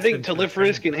about that. I think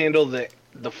Telephorus can handle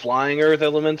the flying earth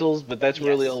elementals, but that's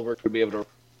really all we're going to be able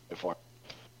to for.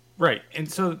 Right,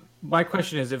 and so my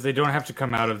question is, if they don't have to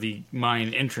come out of the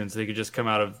mine entrance, they could just come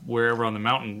out of wherever on the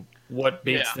mountain. What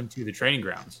baits them to the training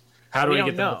grounds? How do we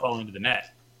get them to fall into the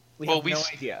net? We have no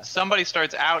idea. Somebody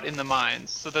starts out in the mines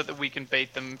so that we can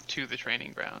bait them to the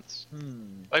training grounds.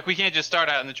 Like, we can't just start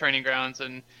out in the training grounds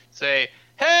and say,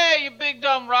 "Hey, you big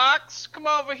dumb rocks, come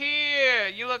over here.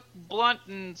 You look blunt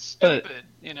and stupid."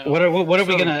 You know. What are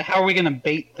we gonna? How are we gonna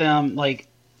bait them? Like,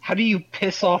 how do you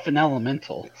piss off an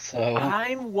elemental? So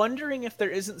I'm wondering if there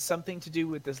isn't something to do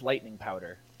with this lightning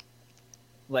powder.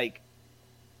 Like,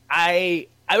 I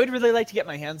would really like to get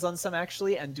my hands on some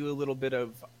actually and do a little bit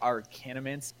of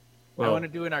arcanomancy. I want to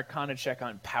do an arcana check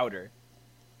on powder.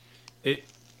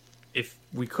 If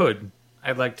we could,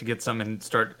 I'd like to get some and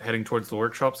start heading towards the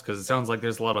workshops because it sounds like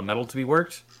there's a lot of metal to be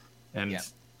worked. And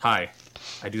I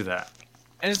do that.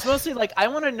 And it's mostly like I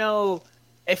want to know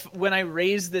if when I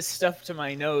raise this stuff to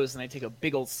my nose and I take a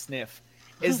big old sniff,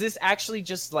 is this actually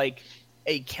just like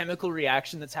a chemical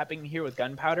reaction that's happening here with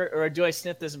gunpowder, or do I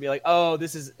sniff this and be like, "Oh,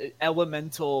 this is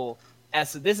elemental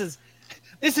acid. This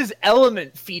is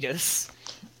element fetus."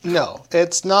 No,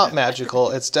 it's not magical.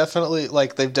 It's definitely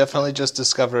like they've definitely just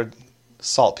discovered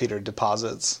saltpeter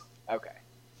deposits. Okay.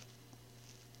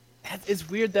 It's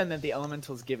weird then that the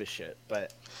elementals give a shit,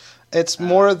 but it's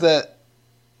more that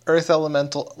earth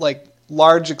elemental, like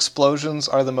large explosions,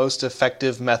 are the most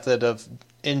effective method of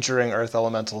injuring earth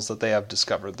elementals that they have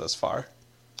discovered thus far.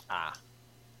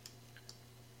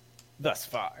 Thus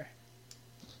far.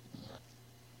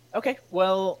 Okay,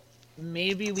 well,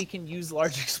 maybe we can use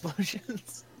large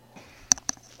explosions.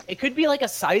 It could be like a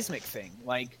seismic thing.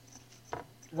 Like,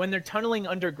 when they're tunneling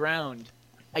underground,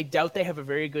 I doubt they have a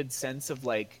very good sense of,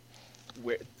 like,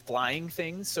 flying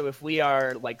things. So if we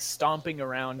are, like, stomping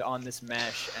around on this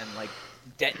mesh and, like,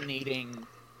 detonating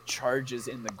charges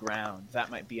in the ground, that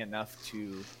might be enough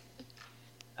to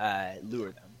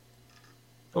lure them.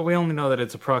 But we only know that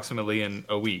it's approximately in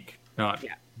a week, not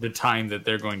the time that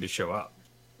they're going to show up.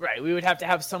 Right, we would have to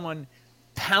have someone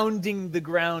pounding the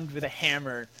ground with a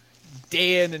hammer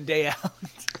day in and day out.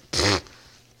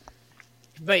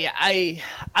 But yeah, I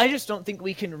just don't think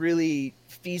we can really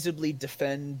feasibly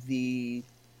defend the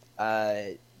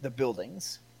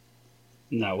buildings.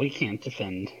 No, we can't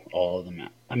defend all of them.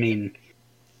 I mean,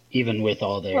 even with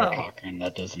all their Cochrane,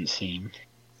 that doesn't seem...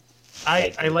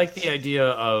 I like the idea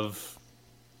of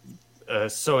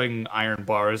sewing iron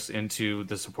bars into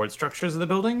the support structures of the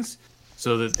buildings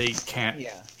so that they can't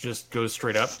just go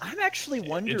straight up. I'm actually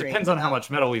wondering... It depends on how much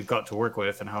metal we've got to work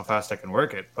with and how fast I can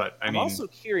work it, but I'm also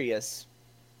curious,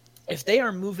 if they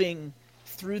are moving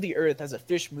through the earth as a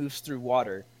fish moves through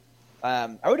water,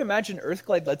 I would imagine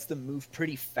Earthglide lets them move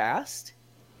pretty fast.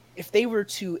 If they were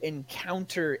to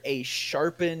encounter a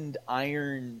sharpened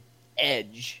iron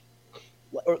edge,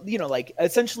 or, you know, like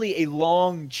essentially a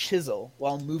long chisel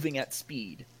while moving at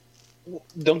speed.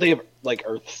 Don't they have, like,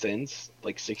 earth sense?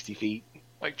 Like 60 feet?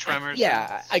 Like tremors?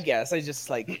 Yeah, I guess. I just,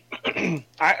 like...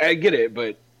 I get it,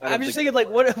 but... I'm just thinking, like,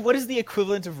 what is the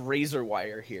equivalent of razor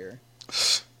wire here?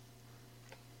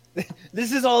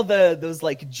 This is all those,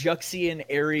 like, Juxian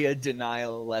area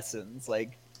denial lessons.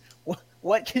 Like,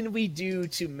 what can we do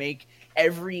to make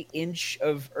every inch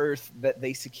of earth that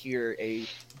they secure a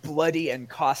bloody and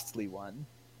costly one?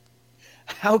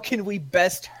 How can we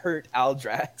best hurt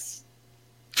Aldrax?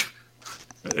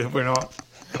 we're not.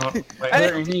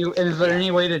 Is there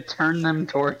any way to turn them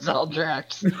towards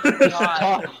Aldrax?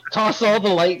 Toss all the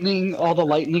lightning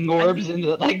orbs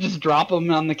into, like, just drop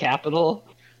them on the capital.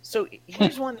 So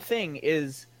here's one thing: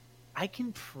 is I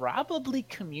can probably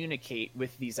communicate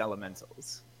with these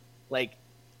elementals, like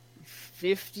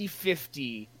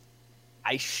 50-50.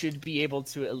 I should be able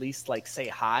to at least, like, say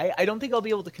hi. I don't think I'll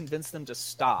be able to convince them to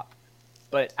stop,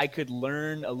 but I could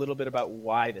learn a little bit about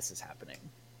why this is happening.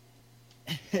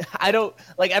 I don't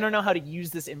know how to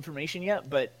use this information yet,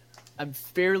 but I'm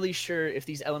fairly sure if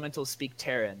these elementals speak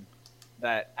Terran,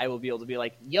 that I will be able to be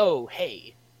like, "Yo,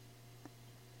 hey."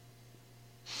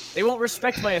 They won't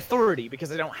respect my authority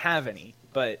because I don't have any,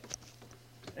 but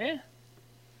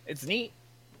it's neat.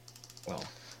 Well,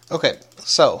 okay,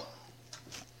 so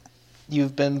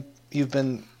you've been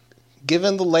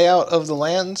given the layout of the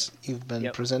land. You've been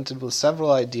presented with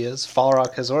several ideas.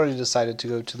 Falrock has already decided to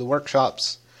go to the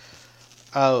workshops.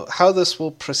 How this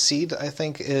will proceed, I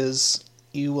think, is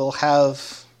you will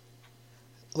have,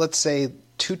 let's say,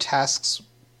 2 tasks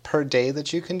per day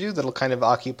that you can do that'll kind of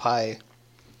occupy,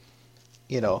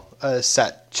 you know, a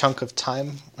set chunk of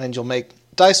time, and you'll make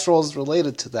dice rolls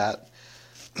related to that.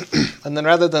 And then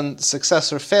rather than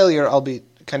success or failure, I'll be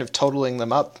kind of totaling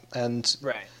them up, and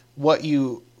what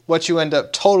you end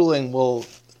up totaling will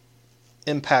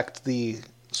impact the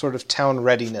sort of town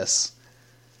readiness.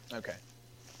 Okay.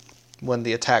 When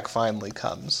the attack finally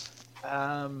comes.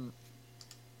 Dang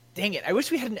it! I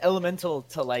wish we had an elemental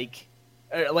to, like,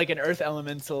 like an earth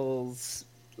elementals,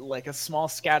 like a small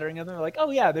scattering of them. Like,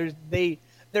 oh yeah, there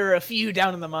are a few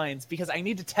down in the mines because I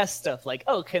need to test stuff. Like,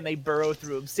 oh, can they burrow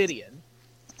through obsidian?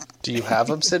 Do you have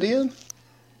obsidian?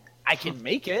 I can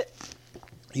make it.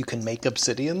 You can make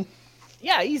obsidian?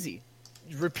 Yeah, easy.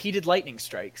 Repeated lightning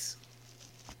strikes.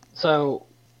 So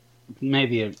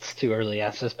maybe it's too early to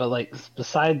ask this, but like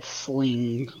besides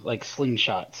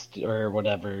slingshots or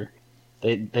whatever,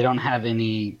 they don't have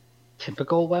any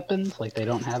typical weapons. Like they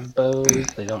don't have bows.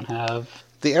 They don't have.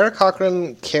 The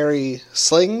Aarakocra carry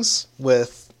slings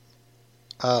with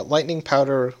lightning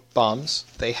powder bombs.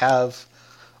 They have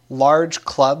large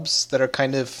clubs that are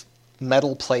kind of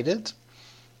metal plated,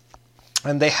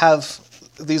 and they have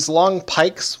these long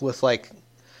pikes with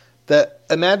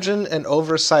imagine an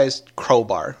oversized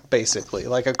crowbar, basically,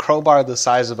 like a crowbar the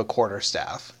size of a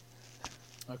quarterstaff.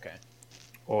 Okay.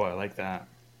 Oh, I like that.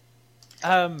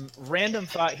 Random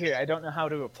thought here. I don't know how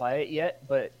to apply it yet,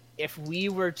 but if we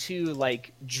were to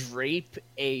like drape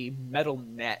a metal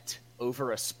net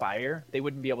over a spire, they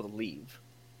wouldn't be able to leave.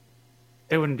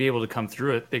 They wouldn't be able to come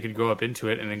through it. They could go up into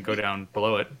it and then go down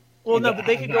below it. Well, no, but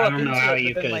they could go up into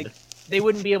it, but then like they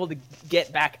wouldn't be able to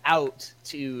get back out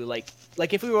to like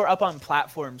if we were up on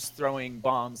platforms throwing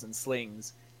bombs and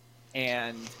slings,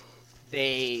 and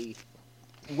they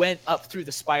went up through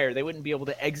the spire, they wouldn't be able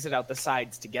to exit out the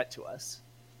sides to get to us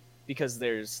because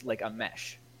there's like a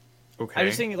mesh. Okay. I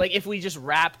was thinking like if we just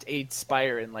wrapped a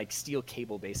spire in like steel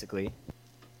cable, basically.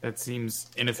 That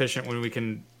seems inefficient when we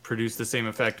can produce the same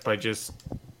effect by just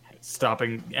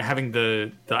having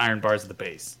the iron bars at the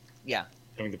base. Yeah.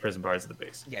 Having the prison bars at the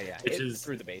base. Yeah. Which is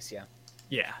through the base, yeah.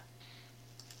 Yeah.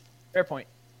 Fair point.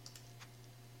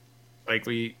 Like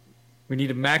we need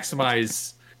to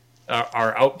maximize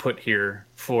our output here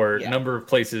for number of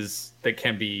places that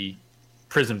can be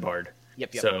prison barred.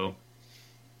 Yep. So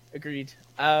agreed.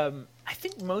 I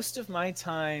think most of my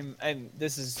time, and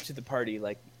this is to the party,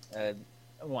 like I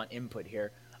want input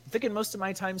here. I'm thinking most of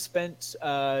my time spent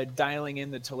dialing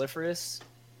in the telephorus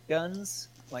guns.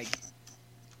 Like,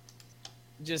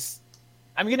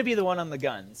 I'm going to be the one on the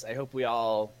guns. I hope we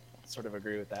all sort of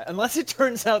agree with that. Unless it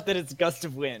turns out that it's gust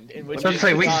of wind, in which case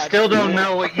we still don't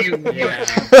know what you.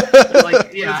 Let's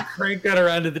crank that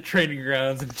around to the training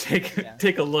grounds and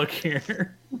take a look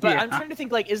here. But I'm trying to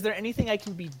think, like, is there anything I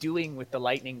can be doing with the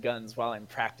lightning guns while I'm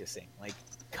practicing? Like,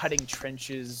 cutting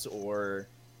trenches or,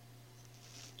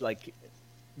 like,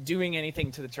 doing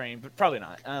anything to the terrain? But probably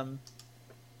not.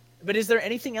 But is there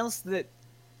anything else that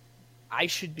I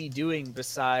should be doing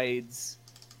besides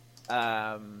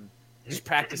just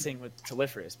practicing with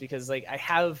telephorus? Because, like, I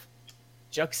have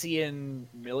Juxian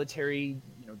military,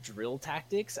 drill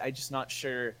tactics. I'm just not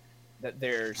sure that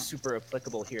they're super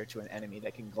applicable here to an enemy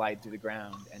that can glide through the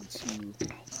ground and to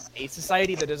a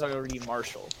society that is already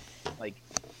martial. Like,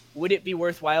 would it be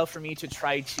worthwhile for me to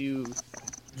try to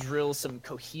drill some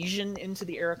cohesion into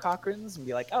the Aarakocrans and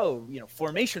be like, oh,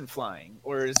 formation flying?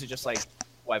 Or is it just like,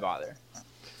 why bother?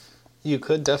 You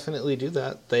could definitely do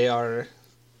that. They are,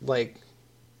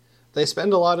 they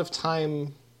spend a lot of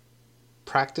time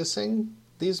practicing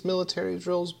these military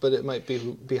drills, but it might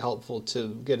be helpful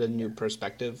to get a new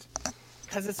perspective.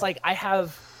 Because it's like, I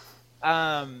have,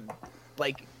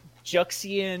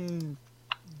 Juxian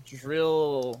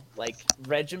drill,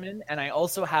 regimen, and I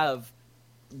also have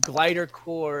glider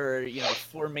corps,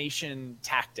 formation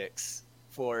tactics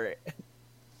for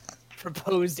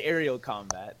proposed aerial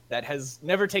combat that has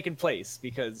never taken place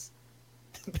because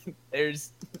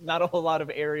there's not a whole lot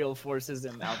of aerial forces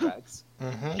in Maldrax.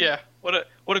 Mm-hmm. Yeah, what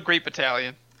a great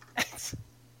battalion.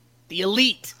 The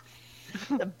elite,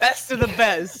 the best of the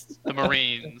best, the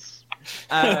Marines.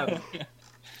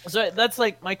 So that's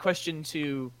my question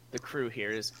to the crew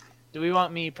here is: do we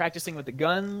want me practicing with the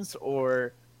guns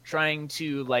or trying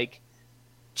to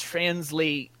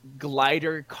translate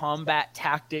glider combat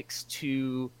tactics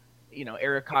to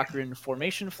Aarakocran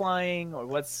formation flying, or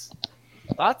what's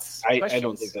thoughts? I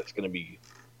don't think that's going to be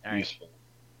useful.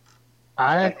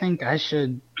 I think I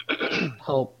should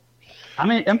help.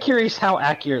 I'm curious how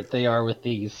accurate they are with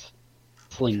these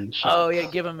slingshots. Oh yeah,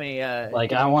 give them a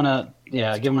I want to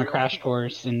give them a crash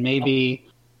course, and maybe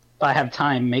if I have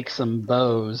time, make some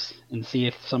bows and see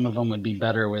if some of them would be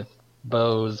better with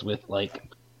bows with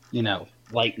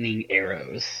lightning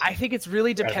arrows. I think it's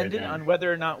really dependent on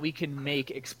whether or not we can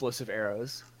make explosive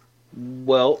arrows.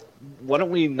 Well, why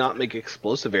don't we not make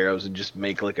explosive arrows and just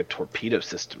make a torpedo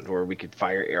system where we could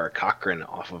fire Aarakocran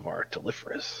off of our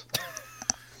telephorus?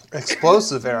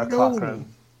 Explosive Aarakocran.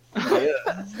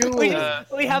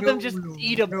 We have them just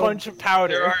eat a bunch of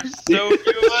powder. There are so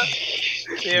few of us.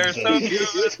 They are so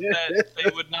good that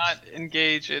they would not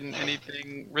engage in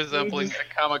anything resembling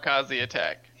a kamikaze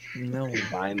attack. No.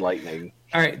 Divine lightning.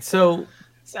 All right, so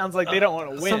Sounds like they don't want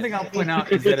to win. something I'll point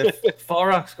out is that if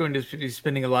Falrock's going to be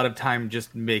spending a lot of time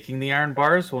just making the iron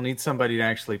bars, we'll need somebody to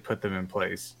actually put them in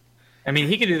place. I mean,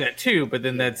 he can do that too, but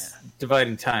then that's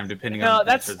dividing time depending on. No, the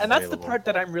that's available. the part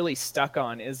that I'm really stuck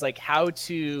on is like how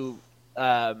to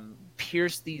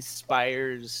pierce these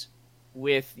spires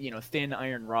with thin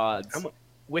iron rods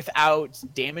without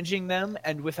damaging them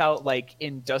and without like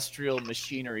industrial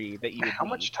machinery that you. How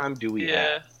much time do we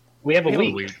Yeah, have? We have a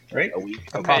Maybe week, right? A week.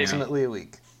 Okay. Approximately a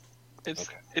week.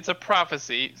 it's a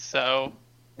prophecy, so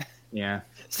Yeah.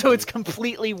 So it's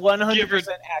completely 100%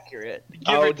 accurate.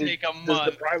 give or take a Does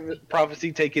month. the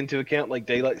prophecy take into account like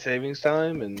daylight savings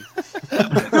time and? No,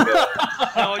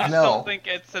 I just No. don't think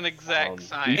it's an exact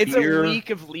science. It's Year. a week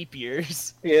of leap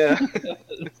years. Yeah.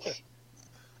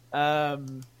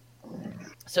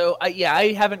 So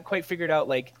I haven't quite figured out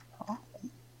like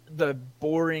the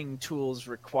boring tools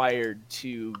required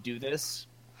to do this.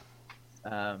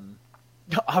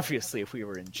 Obviously, if we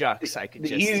were in Jux, I could The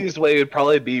just easiest way would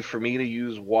probably be for me to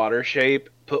use water shape,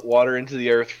 put water into the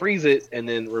earth, freeze it, and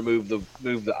then move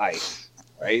the ice.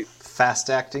 Right.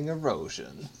 Fast-acting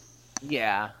erosion.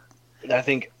 yeah. I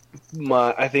think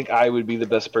I would be the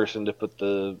best person to put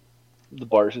the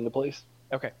bars into place.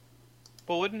 Okay.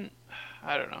 But wouldn't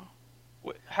I don't know.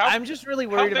 How I'm just really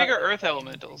how worried big about are Earth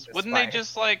elementals? the Wouldn't they spire.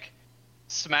 just like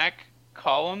smack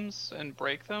columns and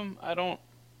break them? I don't.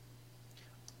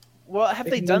 Well, have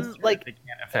they done like they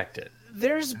can't affect it?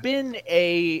 there's been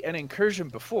an incursion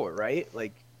before, right?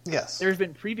 Like Yes. there's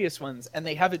been previous ones and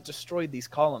they haven't destroyed these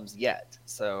columns yet.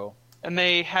 So And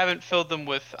they haven't filled them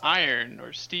with iron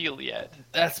or steel yet.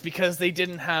 that's because they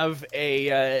didn't have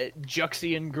a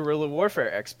Juxian guerrilla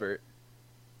warfare expert.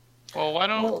 Well, why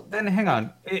don't? Well, then hang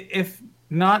on. If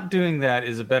not doing that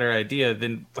is a better idea,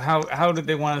 then how did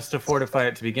they want us to fortify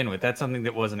it to begin with? That's something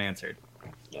that wasn't answered.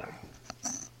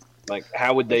 Like,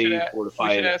 how would we they should, fortify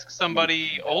we should it? ask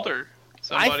somebody older.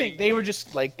 Somebody, I think they were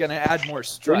just like gonna add more We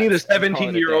struts. need a and call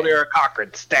it 17-year-old day. Eric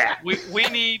Cochran stat. We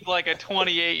need like a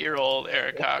 28-year-old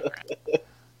Eric Cochran.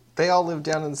 They all live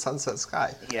down in Sunset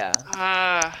Sky. Yeah.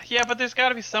 Yeah, but there's got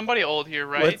to be somebody old here,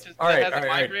 right? Let's- Just all that right, hasn't all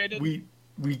right. migrated?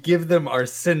 We give them our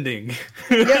sending.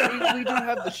 Yeah, we do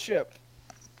have the ship.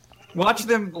 Watch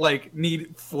them like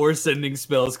need 4 sending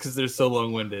spells because they're so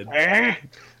long-winded.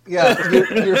 Yeah,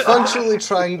 you're functionally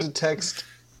trying to text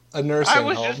a nursing I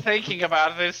was home. just thinking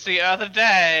about this the other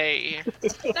day.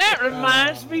 That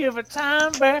reminds me of a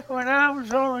time back when I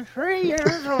was only 3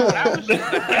 years old. I was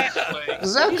just a hatchling.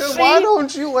 Zeka, why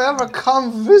don't you ever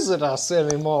come visit us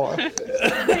anymore?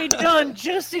 They done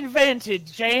just invented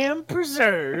jam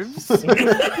preserves.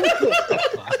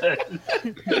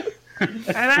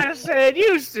 And I said,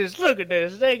 Eustace, look at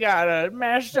this. They got a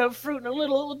mashed up fruit in a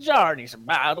little jar. And he said,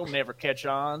 bah, it'll never catch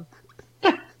on.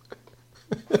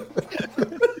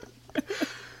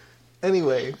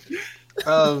 Anyway,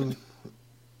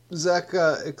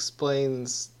 Zeka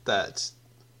explains that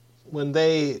when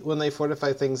they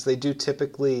fortify things, they do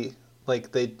typically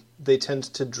they tend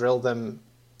to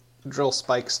drill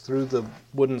spikes through the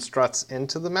wooden struts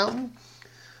into the mountain,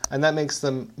 and that makes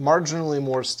them marginally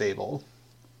more stable.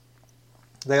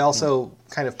 They also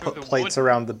kind of put the plates wood-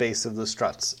 around the base of the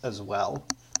struts as well.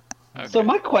 Okay. So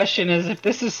my question is, if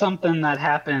this is something that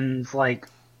happens like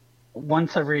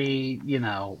once every,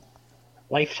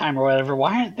 lifetime or whatever,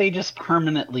 why aren't they just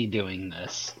permanently doing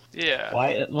this? Yeah.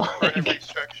 Why? For every Like,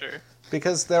 structure.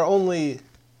 Because they're only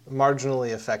marginally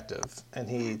effective,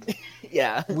 and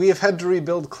Yeah. we have had to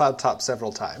rebuild Cloudtop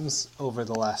several times over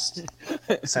the last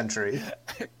century.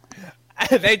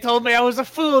 They told me I was a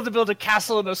fool to build a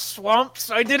castle in a swamp,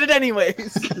 so I did it anyways.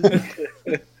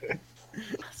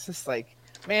 It's just like,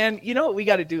 man, you know what we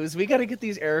got to do is we got to get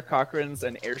these Eric Cochrans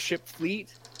an airship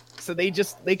fleet, so they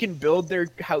can build their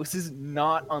houses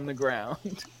not on the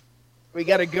ground. We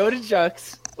got to go to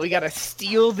Jux. We got to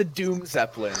steal the Doom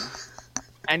Zeppelin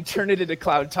and turn it into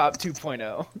Cloudtop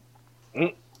 2.0.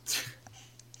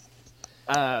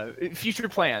 Future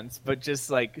plans, but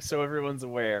just like so everyone's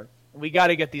aware. We got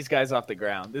to get these guys off the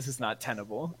ground. This is not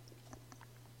tenable.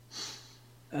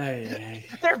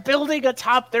 They're building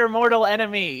atop their mortal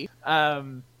enemy.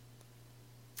 Yeah,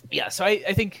 so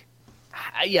I think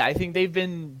they've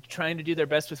been trying to do their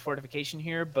best with fortification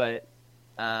here, but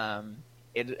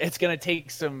it's going to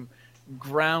take some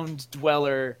ground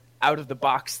dweller out of the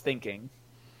box thinking,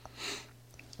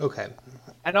 Okay.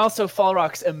 and also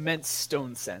Falrock's immense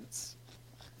stone sense.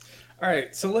 All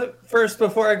right, so first,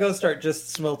 before I go start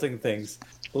just smelting things,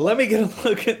 let me get a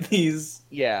look at these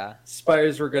Yeah.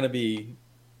 spires we're going to be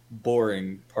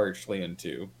boring parched land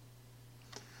too.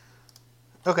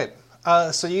 Okay,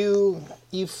 so you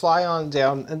fly on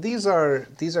down, and these are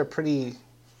pretty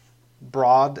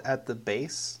broad at the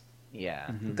base. Yeah.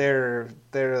 Mm-hmm. They're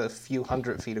a few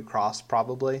 100 feet across,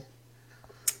 probably.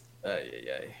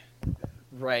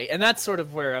 Right, and that's sort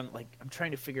of where I'm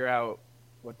trying to figure out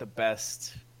what the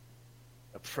best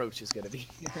approach is going to be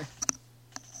here.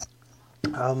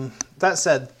 That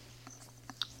said,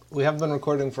 we have been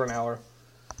recording for an hour,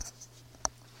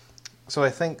 so I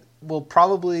think we'll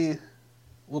probably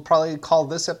call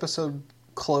this episode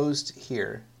closed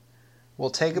here. We'll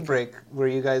take a break where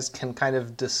you guys can kind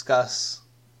of discuss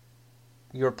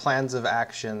your plans of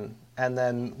action, and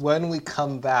then when we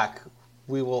come back,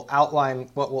 we will outline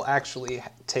what will actually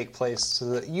take place so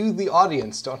that you, the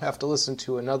audience, don't have to listen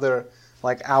to another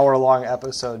hour-long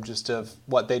episode just of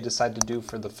what they decide to do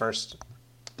for the first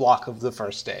block of the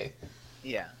first day.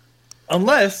 Yeah.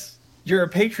 Unless you're a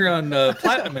Patreon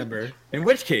Platinum member, in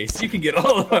which case you can get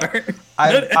all of our...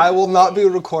 I will not be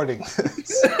recording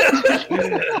this.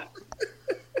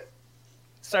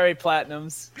 Sorry,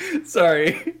 Platinums.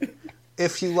 Sorry.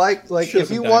 If you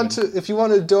if you want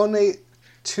to donate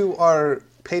to our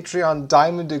Patreon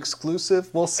Diamond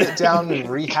exclusive, we'll sit down and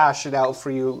rehash it out for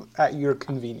you at your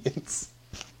convenience.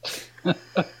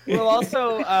 We'll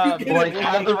also have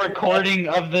the recording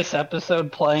of this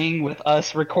episode playing with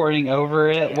us recording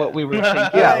over it. What we were thinking.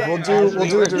 Yeah, we'll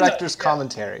do a director's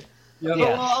commentary. But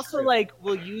we'll also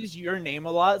we'll use your name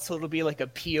a lot, so it'll be like a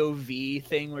POV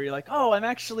thing where you're like, oh, I'm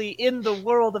actually in the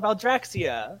world of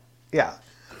Aldraxia. Yeah.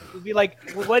 We'll be like,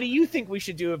 well, what do you think we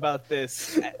should do about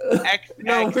this?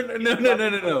 No. I'm vetoing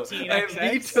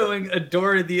a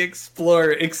Dora the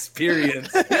Explorer experience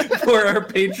for our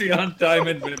Patreon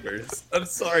Diamond members. I'm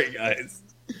sorry, guys.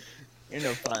 You're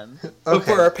no fun. But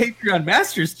for our Patreon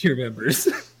Masters tier members.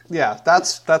 Yeah,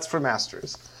 that's for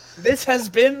Masters. This has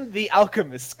been the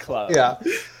Alchemist Club. Yeah.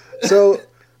 So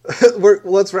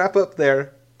let's wrap up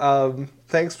there.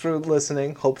 Thanks for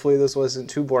listening. Hopefully this wasn't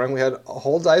too boring. We had a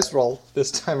whole dice roll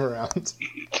this time around.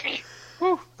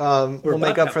 We'll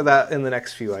make up for that in the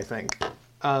next few, I think.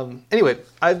 Anyway,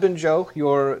 I've been Joe,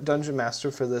 your Dungeon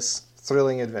Master for this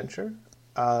thrilling adventure.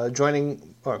 I have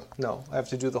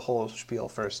to do the whole spiel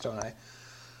first, don't I?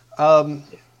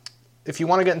 If you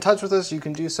want to get in touch with us, you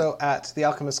can do so at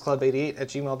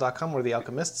thealchemistclub88@gmail.com or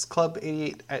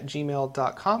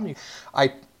thealchemistclub88@gmail.com.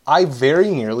 I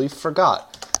very nearly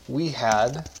forgot. We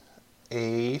had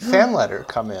a fan letter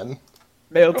come in.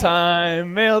 Mail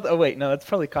time, mail. Oh wait, no, that's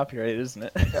probably copyrighted, isn't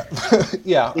it?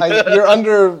 Yeah, you're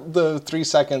under the 3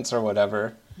 seconds or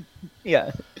whatever.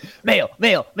 Yeah. Mail.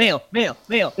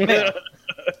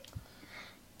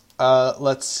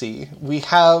 Let's see. We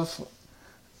have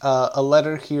a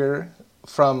letter here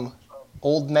from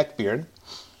Old Neckbeard,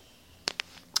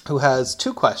 who has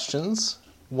 2 questions,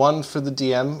 one for the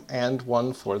DM and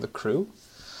one for the crew.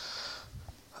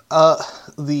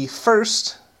 The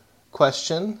first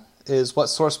question is, what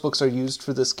source books are used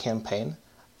for this campaign?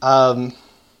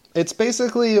 It's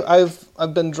basically, I've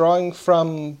been drawing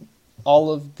from all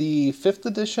of the 5th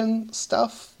edition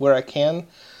stuff where I can.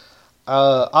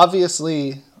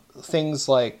 Obviously, things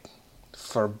like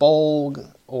for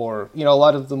Bolg or, a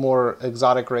lot of the more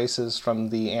exotic races from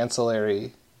the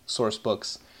ancillary source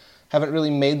books haven't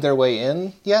really made their way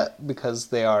in yet because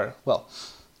they are,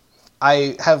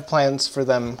 I have plans for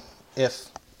them if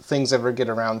things ever get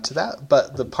around to that,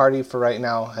 but the party for right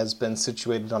now has been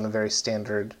situated on a very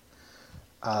standard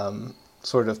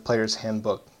sort of player's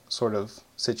handbook sort of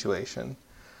situation.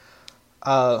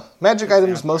 Magic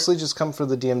items mostly just come for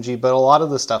the DMG, but a lot of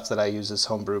the stuff that I use is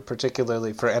homebrew,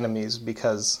 particularly for enemies,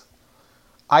 because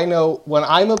I know when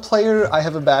I'm a player, I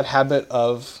have a bad habit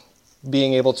of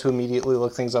being able to immediately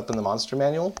look things up in the monster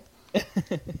manual.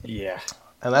 Yeah.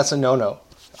 And that's a no-no.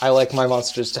 I like my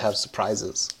monsters to have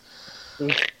surprises.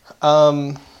 And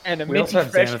a We also minty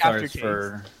have fresh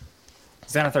Xanathars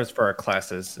aftertaste. for our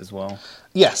classes as well.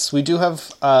 Yes, we do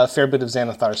have a fair bit of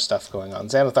Xanathar stuff going on.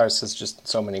 Xanathars has just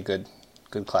so many good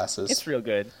classes. It's real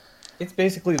good. It's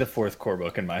basically the 4th core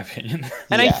book, in my opinion.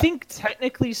 And Yeah. I think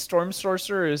technically Storm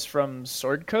Sorcerer is from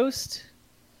Sword Coast.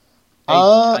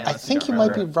 I think you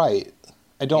might be right.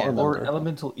 I don't remember. Or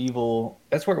Elemental Evil.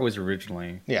 That's where it was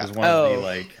originally. Yeah. It was one of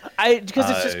the,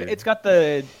 because it's got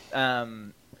the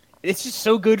it's just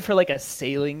so good for a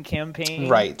sailing campaign,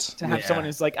 Right. To have someone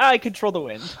who's like, I control the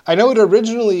wind. I know it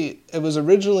was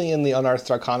originally in the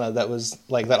Unearthed Arcana that was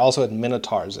that also had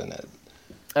Minotaurs in it.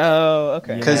 Oh,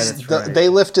 okay. Because that's right. they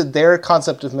lifted their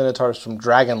concept of Minotaurs from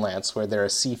Dragonlance, where they're a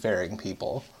seafaring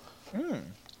people.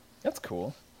 That's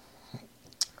cool.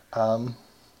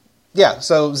 Yeah,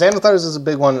 so Xanathar's is a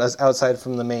big one as outside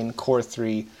from the main core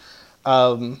three.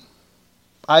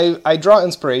 I draw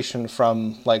inspiration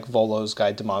from like Volo's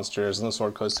Guide to Monsters and the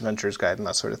Sword Coast Adventures Guide and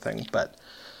that sort of thing, but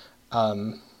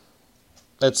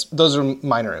those are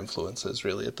minor influences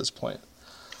really at this point.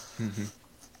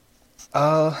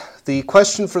 The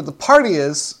question for the party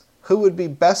is, who would be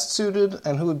best suited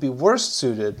and who would be worst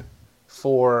suited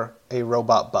for a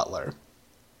robot butler?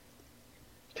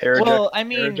 Well, I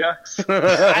mean, I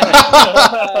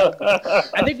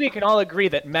think we can all agree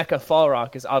that Mecha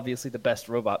Falrock is obviously the best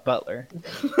robot butler.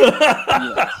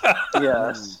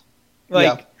 Yes.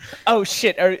 Oh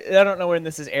shit! I don't know when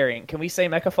this is airing. Can we say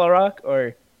Mecha Falrock,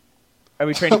 or are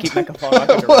we trying to keep Mecha Falrock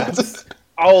under wraps?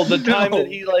 Oh, the time that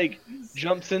he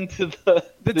jumps into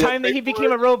the time that he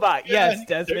became a robot. Yes,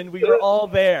 Desmond, we were all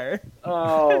there.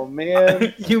 Oh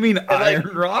man! You mean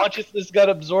Iron Rock? Consciousness got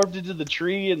absorbed into the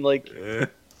tree and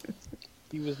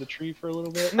he was the tree for a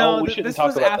little bit. No, we shouldn't this talk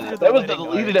was about after that. the That was the wedding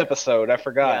deleted episode. I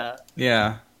forgot.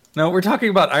 Yeah. No, we're talking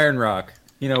about Iron Rock.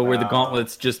 You know, where the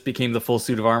gauntlets just became the full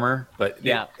suit of armor. But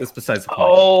yeah, it's besides the point.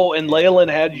 Oh, and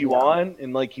Leyland had you on,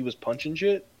 and he was punching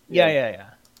shit. Yeah.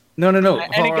 No. And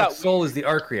it got Soul is the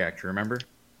arc reactor. Remember?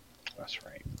 That's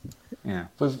right. Yeah.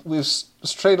 We've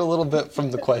strayed a little bit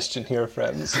from the question here,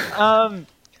 friends.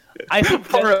 I think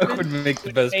Falrock would make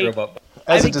the best robot.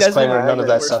 As a disclaimer, Desmond none of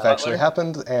that Butler stuff was actually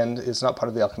happened, and is not part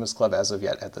of the Alchemist Club as of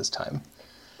yet at this time.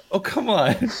 Oh, come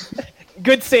on.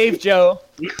 Good save, Joe.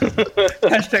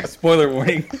 Hashtag spoiler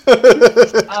warning.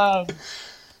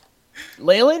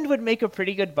 Leyland would make a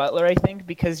pretty good butler, I think,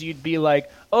 because you'd be like,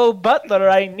 "Oh, butler,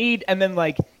 I need," and then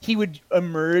he would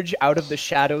emerge out of the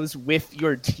shadows with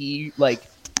your tea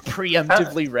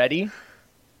preemptively ready.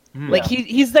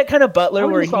 He's that kind of butler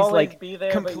where he's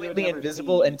completely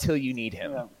invisible until you need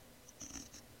him. Yeah.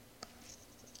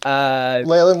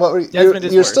 Leyland, what were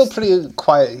you're still worst. pretty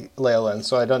quiet, Leyland,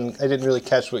 so I didn't really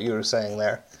catch what you were saying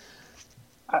there.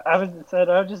 I would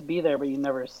just be there, but you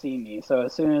never see me. So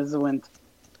as soon as it went,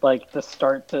 to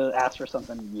start to ask for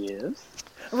something, yes.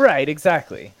 Right,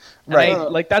 exactly.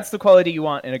 Right. That's the quality you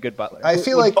want in a good butler. I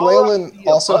feel like Leyland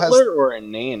also has... butler or a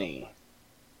nanny?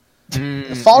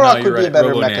 Falrock would be a better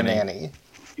Robo mecha nanny. nanny.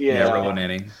 Yeah, Robo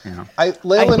Nanny. Yeah.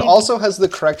 Leyland also has the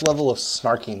correct level of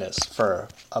snarkiness for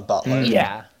a butler.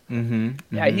 Yeah.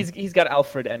 Yeah, he's got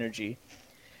Alfred energy.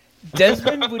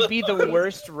 Desmond would be the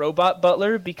worst robot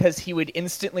butler because he would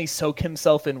instantly soak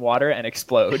himself in water and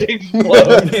explode.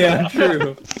 Yeah,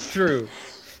 true.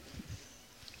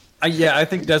 I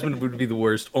think Desmond would be the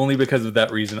worst, only because of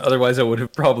that reason. Otherwise, I would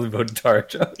have probably voted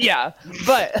Taraja. Yeah,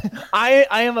 but I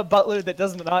am a butler that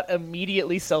does not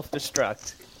immediately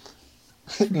self-destruct.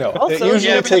 No, Also, it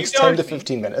usually but takes you 10 to don't-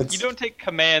 15 minutes. You don't take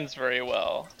commands very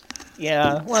well.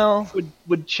 Yeah, well...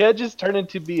 Would Ched just turn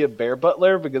into be a bear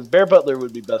butler? Because bear butler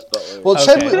would be best butler. Well,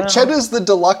 Okay. Ched is the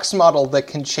deluxe model that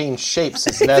can change shapes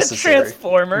as It's a necessary.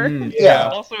 transformer. Yeah.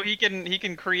 Also, he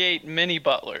can create mini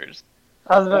butlers.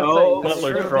 I was about to say,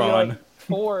 Butler there would be, Tron.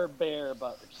 4 bear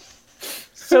butlers.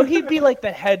 So he'd be like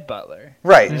the head butler.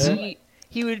 Right.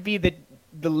 He would be the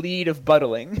lead of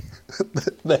buttling.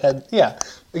 The head. Yeah,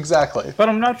 exactly. But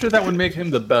I'm not sure that would make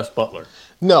him the best butler.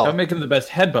 That No. would make him the best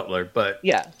head butler, but...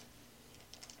 Yeah.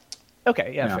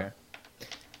 Okay, yeah, Yeah. fair.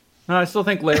 No, I still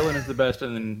think Leyland is the best,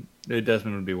 and then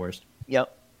Desmond would be worst.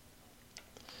 Yep.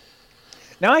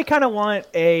 Now I kind of want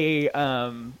a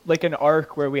an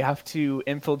arc where we have to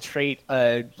infiltrate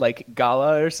a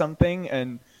gala or something,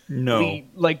 and we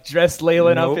dress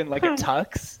Leyland up Nope. in a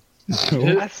tux.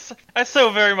 I so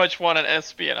very much want an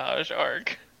espionage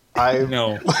arc.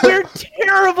 No. We're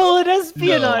terrible at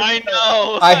espionage. I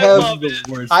know. I have- love it.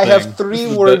 Worst I thing. have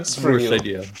 3 words for Worst you.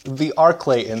 idea. The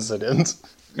Arclay incident.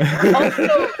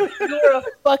 Also, you're a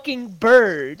fucking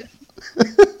bird.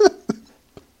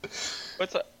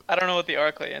 I don't know what the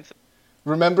Arclay incident.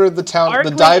 Remember the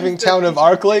Arclay diving is the- town of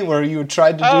Arclay where you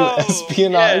tried to do Oh,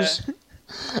 espionage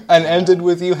and ended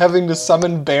with you having to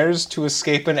summon bears to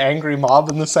escape an angry mob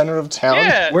in the center of town?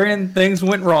 Yeah. Wherein things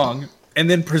went wrong, and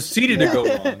then proceeded to go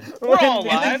wrong. We're all And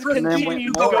alive. then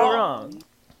continue to go wrong.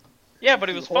 Yeah, but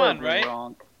it was fun, Horribly right?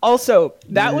 wrong. Also,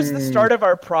 that was the start of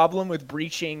our problem with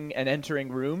breaching and entering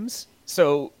rooms.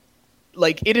 So,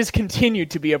 it has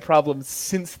continued to be a problem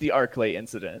since the Arclay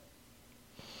incident.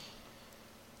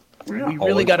 We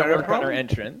really got to work on our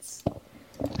entrance.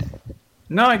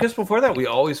 No, I guess before that we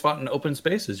always fought in open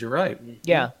spaces. You're right.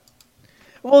 Yeah.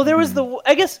 Well, there was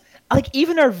I guess,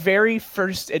 even our very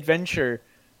first adventure,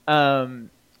 the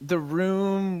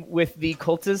room with the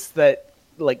cultists that,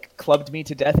 clubbed me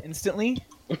to death instantly.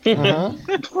 Even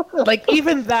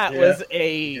that was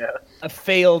a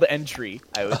failed entry,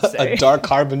 I would say. A dark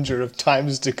harbinger of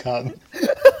times to come.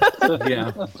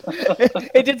 Yeah.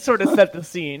 It did sort of set the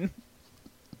scene.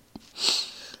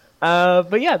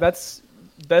 But yeah, that's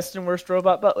best and worst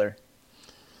robot butler.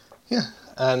 Yeah,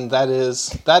 and that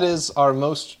is our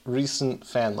most recent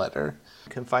fan letter.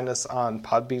 You can find us on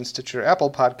Podbean, Stitcher,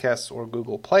 Apple Podcasts, or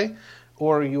Google Play,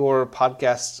 or your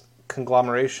podcast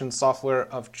conglomeration software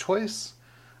of choice.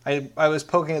 I was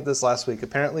poking at this last week.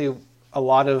 Apparently, a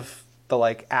lot of the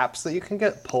apps that you can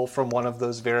get pull from one of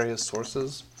those various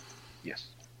sources. Yes.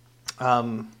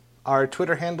 Our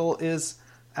Twitter handle is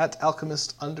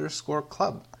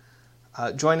 @alchemist_club.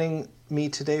 Joining me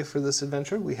today for this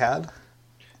adventure, we had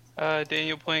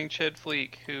Daniel playing Ched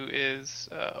Fleek, who is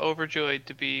overjoyed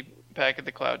to be back at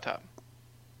the Cloudtop.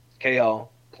 KL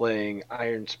playing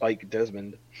Iron Spike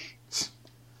Desmond.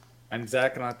 I'm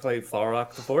Zach, and I play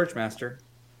Falrock the Forge Master.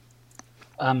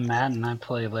 I'm Matt, and I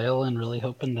play Leyland, really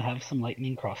hoping to have some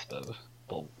lightning crossbow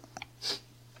bolt.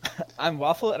 I'm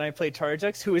Waffle, and I play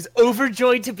Tarjax, who is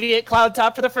overjoyed to be at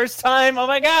Cloudtop for the first time. Oh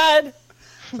my god!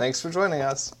 Thanks for joining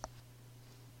us.